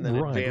picture and then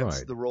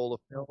advance the roll of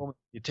film.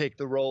 You take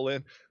the roll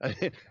in.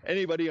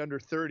 Anybody under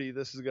 30,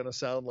 this is going to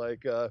sound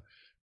like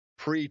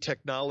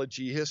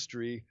pre-technology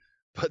history,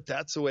 but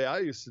that's the way I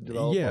used to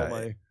develop all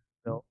my.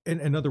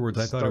 In other words,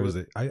 I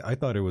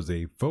thought it was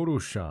a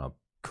Photoshop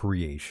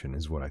creation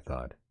is what I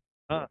thought.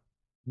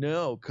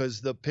 No,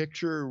 because the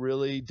picture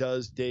really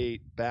does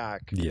date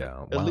back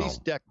Yeah. at Wow.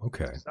 least decades.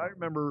 Okay. I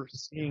remember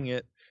seeing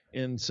it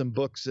in some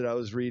books that I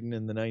was reading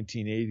in the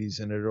 1980s,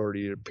 and it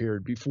already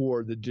appeared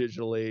before the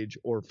digital age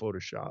or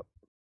Photoshop.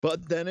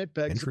 But then it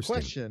begs the Interesting.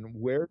 question: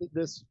 where did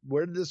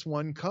this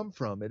one come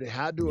from? It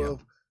had to Yeah.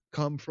 have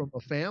come from a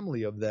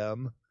family of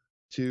them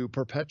to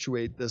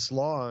perpetuate this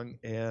long,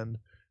 and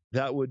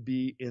that would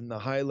be in the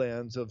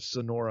highlands of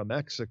Sonora,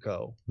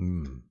 Mexico.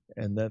 Hmm.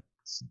 And then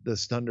the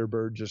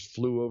Thunderbird just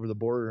flew over the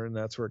border, and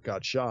that's where it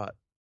got shot.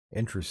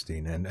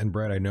 Interesting. And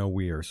Brad, I know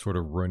we are sort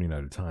of running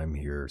out of time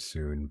here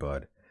soon,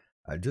 but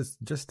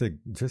just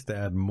to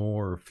add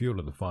more fuel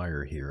to the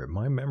fire here,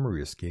 my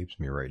memory escapes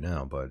me right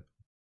now, but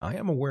I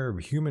am aware of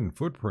human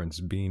footprints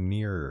being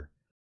near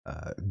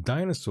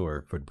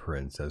dinosaur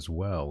footprints as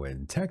well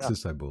in Yeah,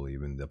 Texas, I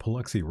believe, in the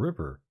Paluxy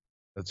River.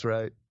 that's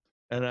right.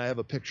 And I have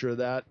a picture of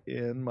that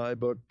in my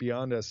book,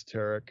 Beyond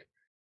Esoteric.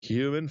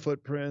 Human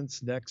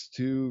footprints next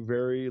to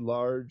very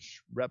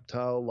large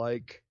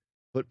reptile-like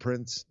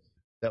footprints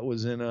that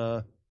was in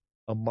a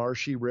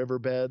marshy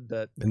riverbed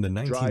that In the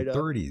dried up.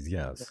 1930s,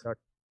 yes.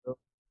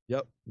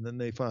 Yep. And then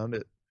they found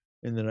it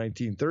in the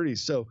 1930s.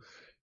 So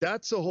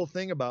that's the whole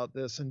thing about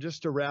this. And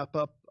just to wrap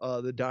up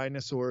the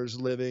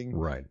dinosaurs living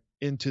Right.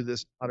 into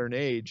this modern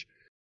age,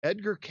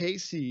 Edgar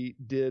Casey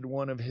did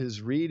one of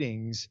his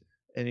readings,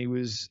 and he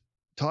was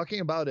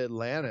talking about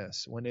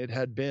Atlantis when it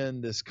had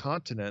been this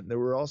continent. There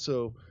were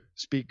also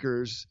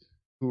speakers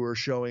who were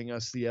showing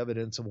us the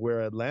evidence of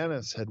where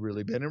Atlantis had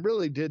really been. It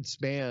really did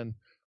span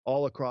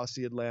all across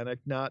the Atlantic,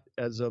 not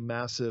as a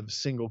massive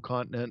single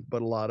continent,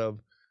 but a lot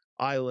of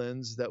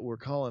islands that were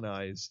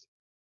colonized.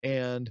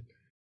 And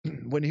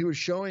when he was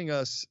showing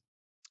us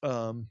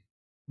the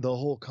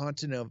whole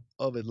continent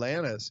of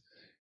Atlantis,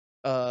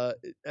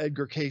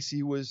 Edgar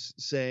Casey was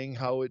saying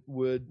how it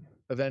would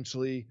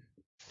eventually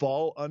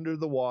fall under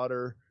the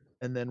water,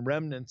 and then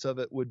remnants of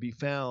it would be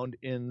found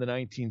in the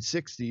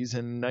 1960s.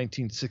 And in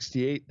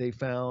 1968, they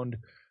found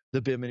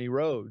the Bimini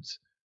Roads,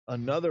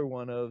 another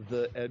one of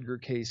the Edgar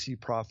Casey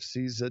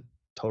prophecies that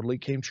totally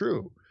came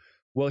true.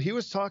 Well, he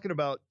was talking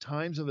about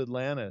times of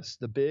Atlantis,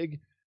 the big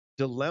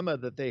dilemma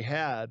that they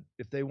had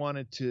if they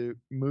wanted to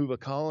move a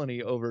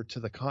colony over to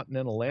the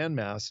continental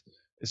landmass,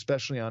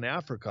 especially on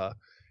Africa,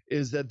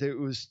 is that it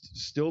was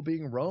still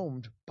being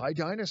roamed by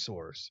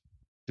dinosaurs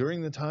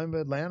during the time of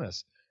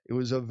Atlantis. It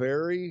was a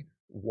very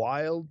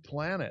wild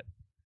planet,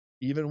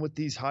 even with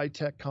these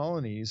high-tech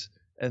colonies,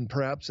 and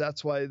perhaps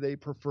that's why they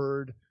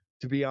preferred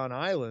to be on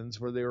islands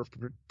where they were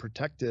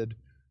protected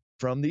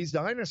from these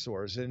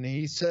dinosaurs. And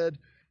he said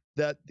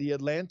that the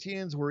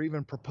Atlanteans were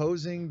even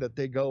proposing that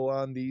they go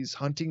on these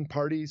hunting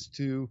parties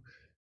to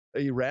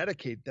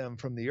eradicate them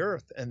from the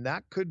earth, and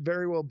that could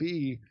very well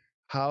be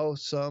how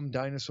some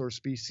dinosaur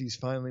species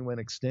finally went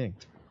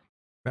extinct.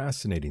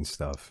 Fascinating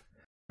stuff.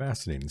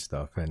 Fascinating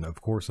stuff. And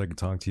of course, I could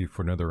talk to you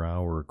for another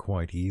hour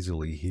quite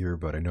easily here,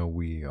 but I know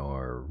we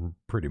are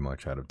pretty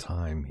much out of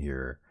time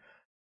here.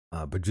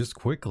 But just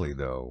quickly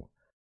though,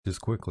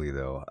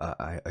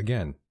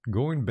 again,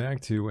 going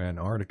back to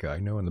Antarctica, I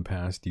know in the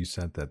past you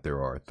said that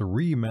there are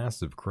 3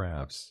 massive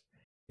crafts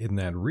in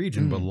that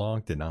region, but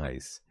locked in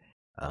ice.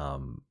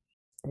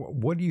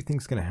 What do you think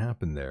is going to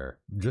happen there?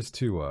 Just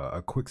to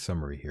a quick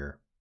summary here.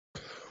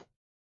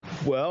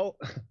 Well,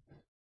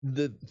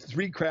 the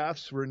 3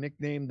 crafts were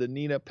nicknamed the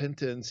Nina,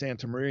 Pinta, and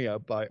Santa Maria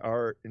by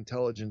our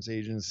intelligence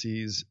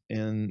agencies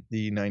in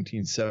the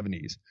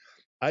 1970s.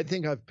 I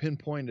think I've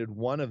pinpointed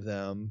one of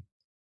them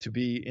to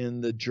be in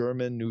the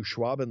German New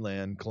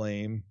Schwabenland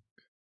claim,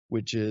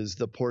 which is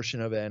the portion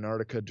of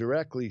Antarctica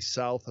directly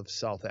south of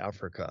South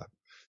Africa.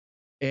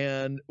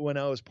 And when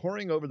I was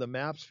poring over the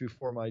maps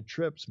before my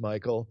trips,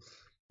 Michael,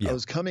 I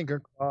was coming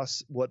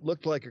across what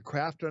looked like a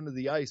craft under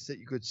the ice that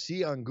you could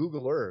see on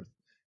Google Earth.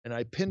 And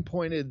I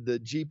pinpointed the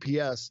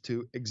GPS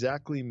to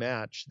exactly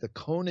match the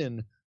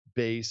Konin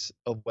base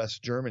of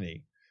West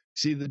Germany.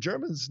 See, the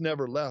Germans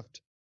never left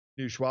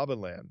New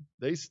Schwabenland.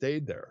 They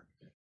stayed there.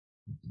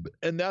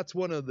 And that's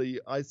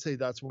I'd say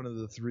that's one of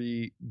the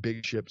 3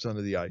 big ships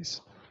under the ice.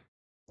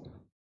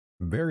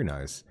 Very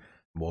nice.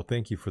 Well,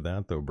 thank you for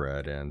that, though,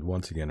 Brad. And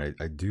once again,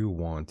 I do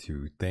want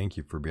to thank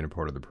you for being a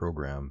part of the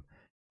program.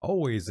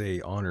 Always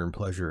a honor and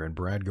pleasure. And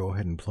Brad, go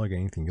ahead and plug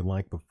anything you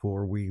like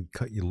before we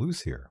cut you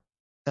loose here.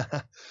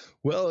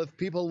 Well, if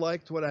people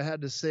liked what I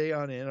had to say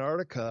on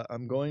Antarctica,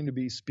 I'm going to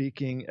be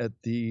speaking at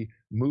the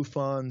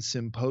MUFON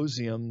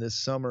Symposium this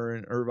summer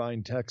in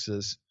Irvine,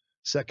 Texas,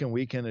 second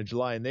weekend of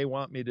July. And they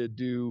want me to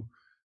do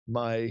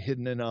my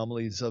Hidden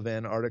Anomalies of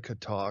Antarctica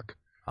talk.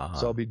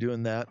 So I'll be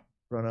doing that in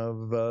front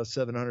of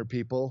 700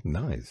 people.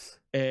 Nice.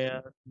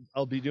 And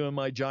I'll be doing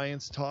my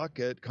Giants talk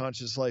at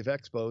Conscious Life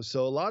Expo.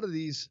 So a lot of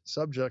these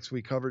subjects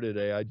we cover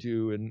today, I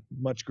do in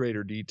much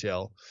greater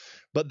detail.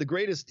 But the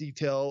greatest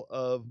detail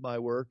of my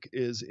work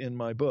is in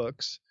my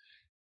books,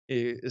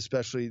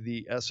 especially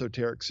the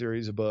esoteric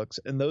series of books.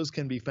 And those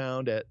can be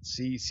found at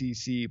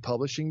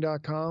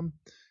cccpublishing.com.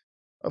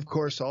 Of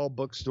course, all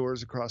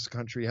bookstores across the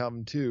country have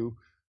them too.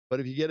 But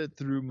if you get it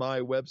through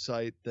my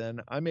website, then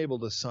I'm able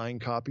to sign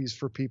copies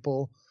for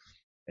people.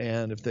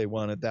 And if they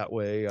want it that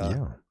way,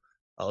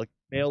 I'll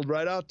mailed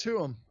right out to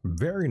them.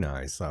 Very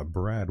nice.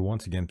 Brad,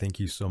 once again, thank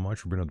you so much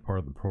for being a part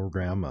of the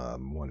program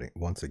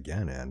once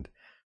again. And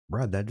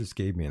Brad, that just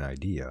gave me an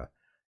idea.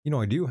 You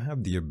know, I do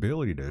have the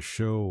ability to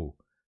show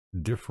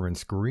different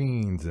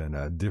screens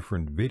and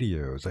different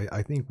videos.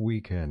 I think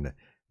we can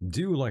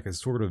do like a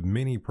sort of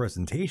mini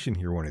presentation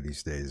here one of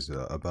these days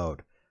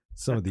about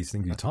some of these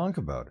things you talk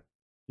about.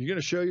 You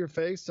gonna show your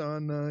face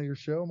on your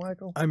show,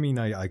 Michael? I mean,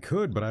 I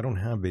could, but I don't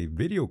have a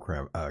video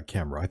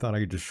camera. I thought I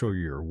could just show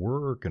you your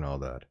work and all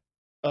that.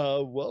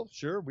 Well,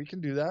 sure, we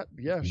can do that.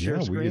 Yeah,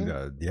 share screen.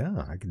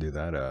 I can do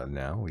that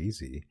now,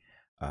 easy.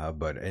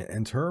 But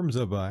in terms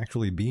of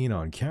actually being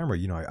on camera,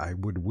 you know, I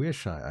would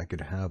wish I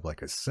could have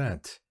like a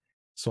set,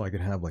 so I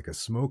could have like a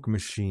smoke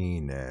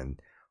machine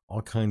and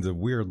all kinds of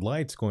weird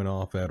lights going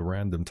off at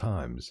random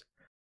times.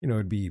 You know,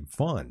 it'd be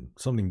fun,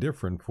 something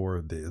different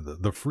for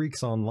the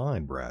freaks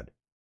online, Brad.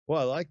 Well,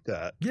 I like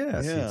that.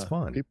 Yes, yeah, it's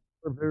fun. People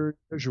are very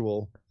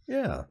visual.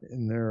 Yeah.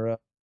 In their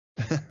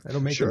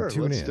it'll make them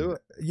tune let's in. Do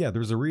it. Yeah,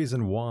 there's a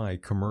reason why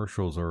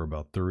commercials are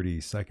about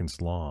 30 seconds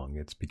long.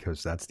 It's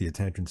because that's the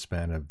attention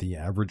span of the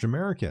average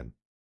American.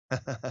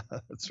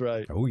 That's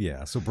right. Oh,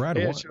 yeah. So, Brad,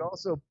 I should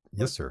also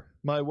yes, sir.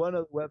 My one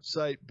other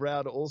website,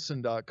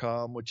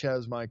 bradolsen.com, which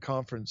has my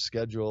conference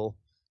schedule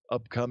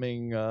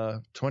upcoming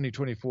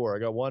 2024. I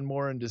got one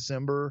more in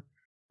December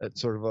at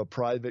sort of a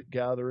private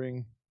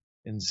gathering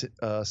in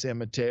San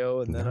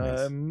Mateo, and then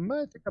I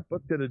think I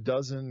booked at a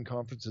dozen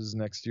conferences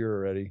next year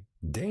already.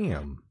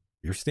 Damn,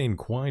 you're staying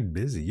quite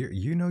busy.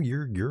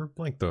 You're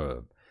like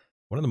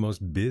one of the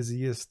most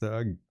busiest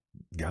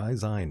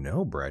guys I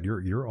know, Brad.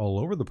 You're all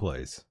over the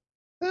place.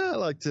 Yeah, I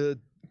like to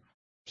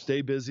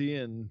stay busy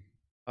and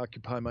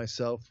occupy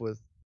myself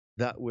with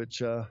that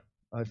which I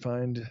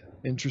find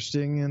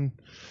interesting and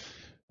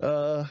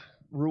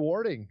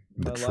rewarding.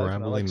 The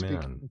traveling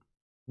man.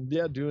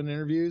 Yeah, doing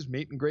interviews,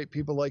 meeting great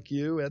people like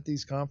you at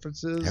these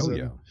conferences. Hell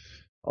yeah.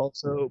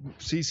 Also,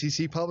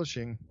 CCC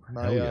Publishing,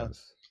 my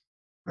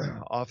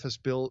office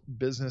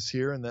business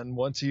here. And then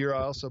once a year,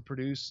 I also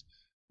produce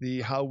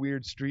the How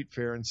Weird Street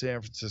Fair in San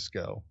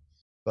Francisco.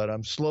 But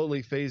I'm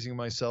slowly phasing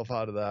myself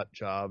out of that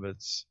job.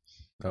 It's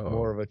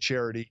more of a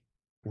charity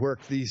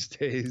work these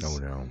days.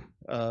 Oh,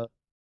 no.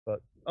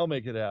 But I'll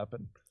make it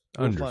happen.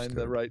 We'll find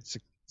the right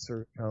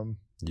successor to come.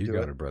 You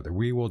got it, brother.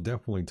 We will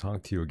definitely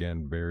talk to you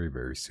again very,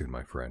 very soon,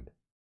 my friend.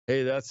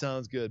 Hey, that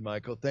sounds good,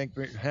 Michael. Thanks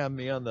for having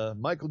me on the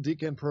Michael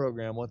Decon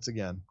program once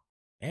again.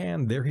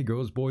 And there he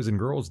goes, boys and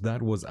girls.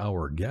 That was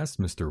our guest,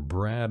 Mr.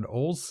 Brad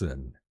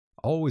Olsen.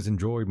 Always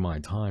enjoyed my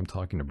time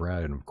talking to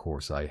Brad, and of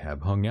course I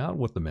have hung out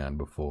with the man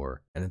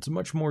before, and it's a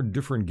much more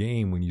different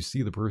game when you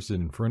see the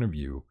person in front of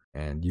you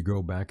and you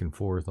go back and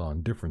forth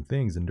on different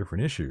things and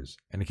different issues,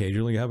 and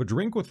occasionally have a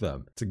drink with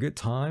them. It's a good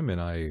time,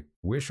 and I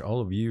wish all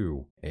of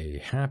you a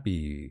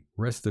happy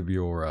rest of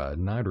your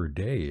night or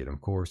day. And of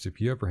course, if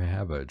you ever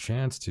have a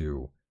chance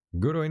to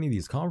go to any of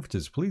these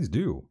conferences, please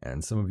do.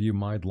 And some of you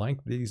might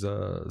like these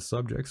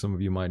subjects, some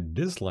of you might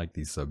dislike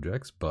these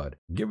subjects, but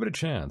give it a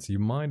chance. You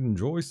might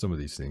enjoy some of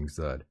these things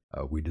that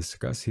we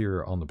discuss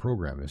here on the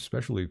program,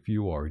 especially if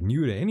you are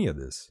new to any of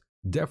this.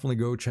 Definitely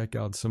go check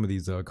out some of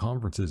these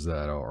conferences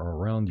that are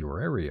around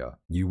your area.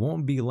 You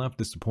won't be left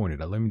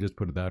disappointed. Let me just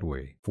put it that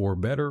way. For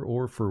better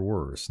or for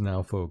worse.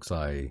 Now, folks,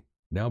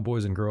 Now,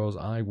 boys and girls,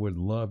 I would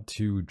love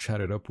to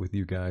chat it up with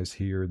you guys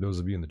here, those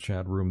of you in the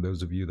chat room,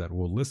 those of you that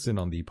will listen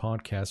on the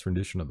podcast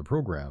rendition of the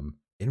program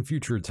in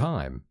future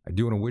time. I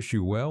do want to wish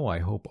you well. I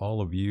hope all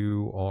of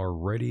you are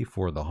ready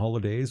for the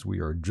holidays.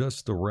 We are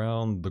just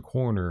around the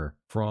corner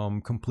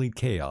from complete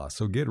chaos,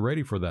 so get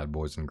ready for that,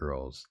 boys and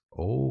girls.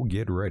 Oh,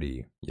 get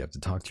ready. You have to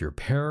talk to your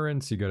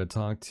parents, you got to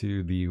talk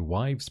to the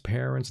wife's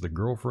parents, the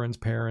girlfriend's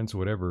parents,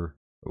 whatever.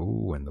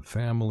 Oh, and the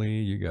family,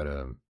 you got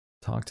to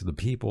talk to the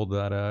people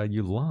that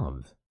you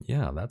love.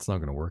 Yeah, that's not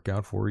going to work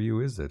out for you,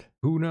 is it?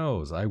 Who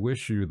knows? I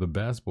wish you the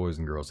best, boys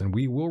and girls, and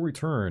we will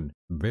return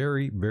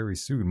very, very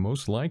soon,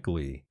 most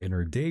likely in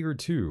a day or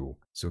two.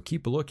 So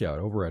keep a lookout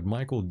over at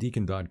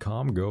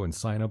michaeldecon.com. Go and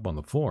sign up on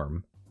the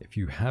forum. If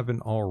you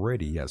haven't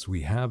already, yes,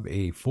 we have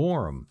a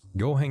forum.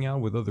 Go hang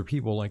out with other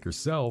people like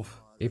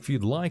yourself. If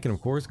you'd like, and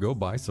of course, go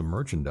buy some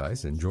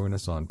merchandise and join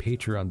us on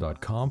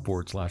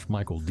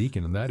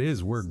patreon.com/MichaelDecon, and that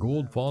is where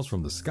gold falls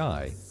from the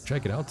sky.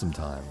 Check it out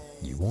sometime.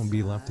 You won't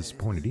be left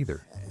disappointed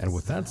either. And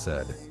with that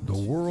said, the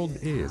world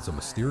is a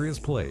mysterious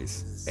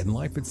place, and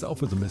life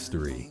itself is a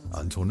mystery.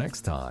 Until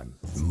next time,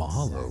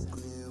 mahalo.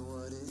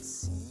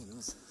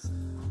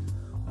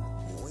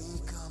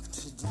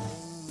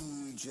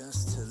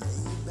 Just to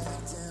lay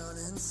back down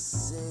and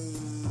say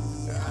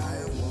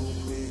I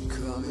won't be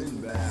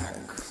coming back.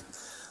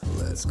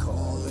 Let's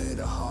call it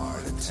a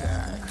heart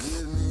attack.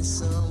 Give me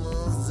some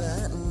of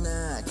that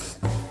knack.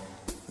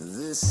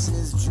 This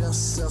is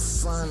just a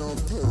final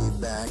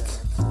payback.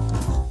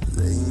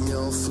 They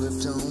all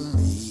flipped on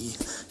me,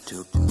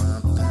 took my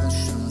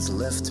passions,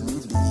 left me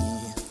be.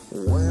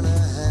 When I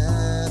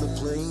had a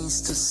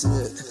place to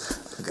sit,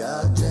 a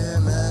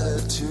goddamn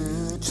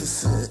attitude to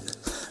fit.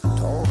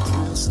 Talk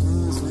real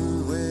smooth,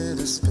 knew where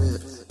to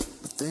spit.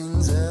 The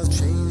things that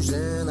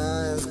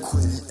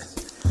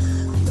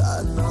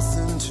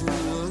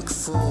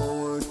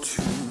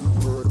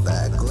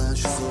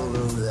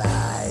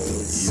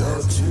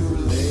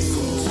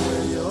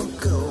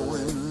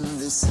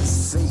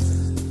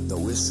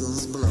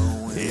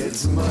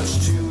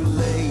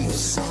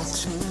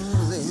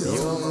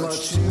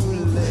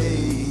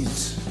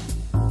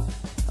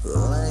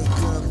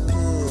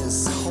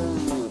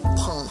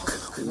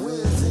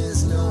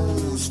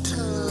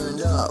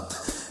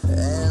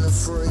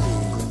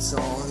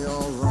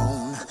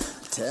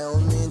Tell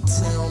me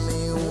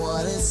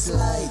what it's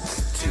like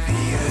to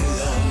be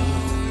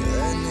alone.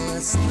 And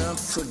let's not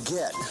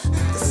forget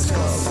the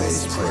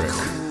skull-faced prick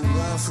who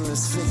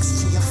offers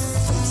fixed to your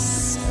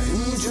face.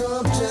 He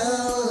dropped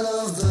out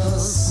of the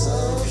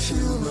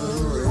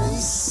subhuman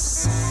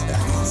race.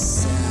 And it's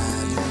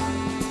sad.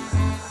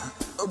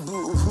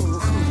 Boo-hoo-hoo.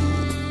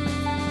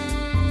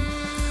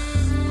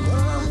 But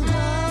I'm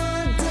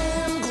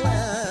goddamn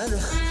glad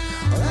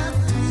that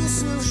piece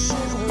of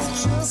shit was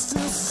just a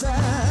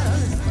fad.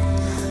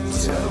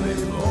 Tell me,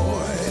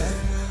 boy,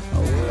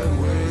 where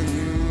were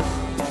you?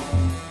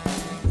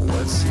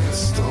 What's your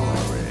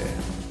story?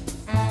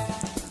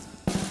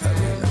 I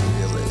mean,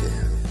 really.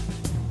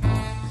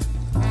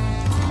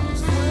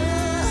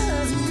 Where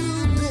have you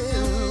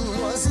been?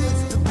 Was it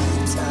the big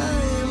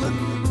time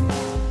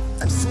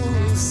and full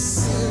of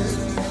sin?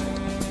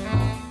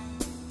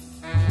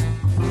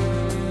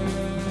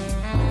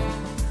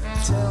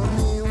 Tell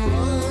me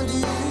what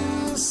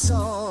you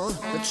saw,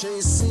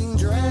 chasing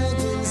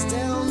dragons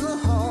down the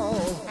hall.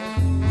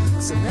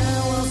 So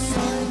now I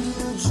find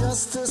you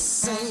just the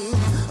same,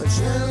 a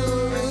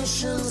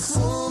generation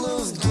full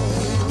of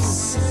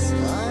games.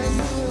 I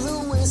hear the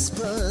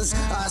whispers,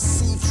 I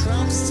see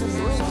traps to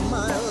break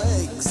my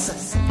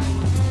legs.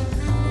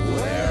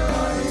 Where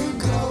are you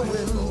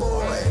going,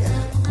 boy?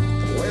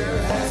 Where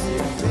have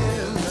you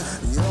been?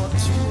 You're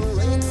too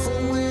late for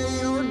where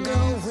you're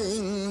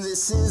going.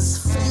 This is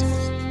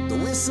fate, the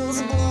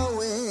whistle's blowing.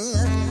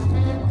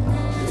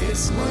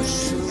 It's much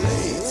too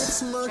late.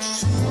 It's much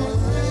too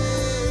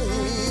late.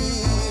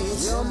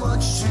 You're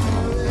much too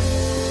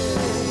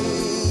late.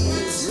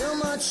 You're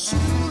much too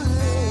late.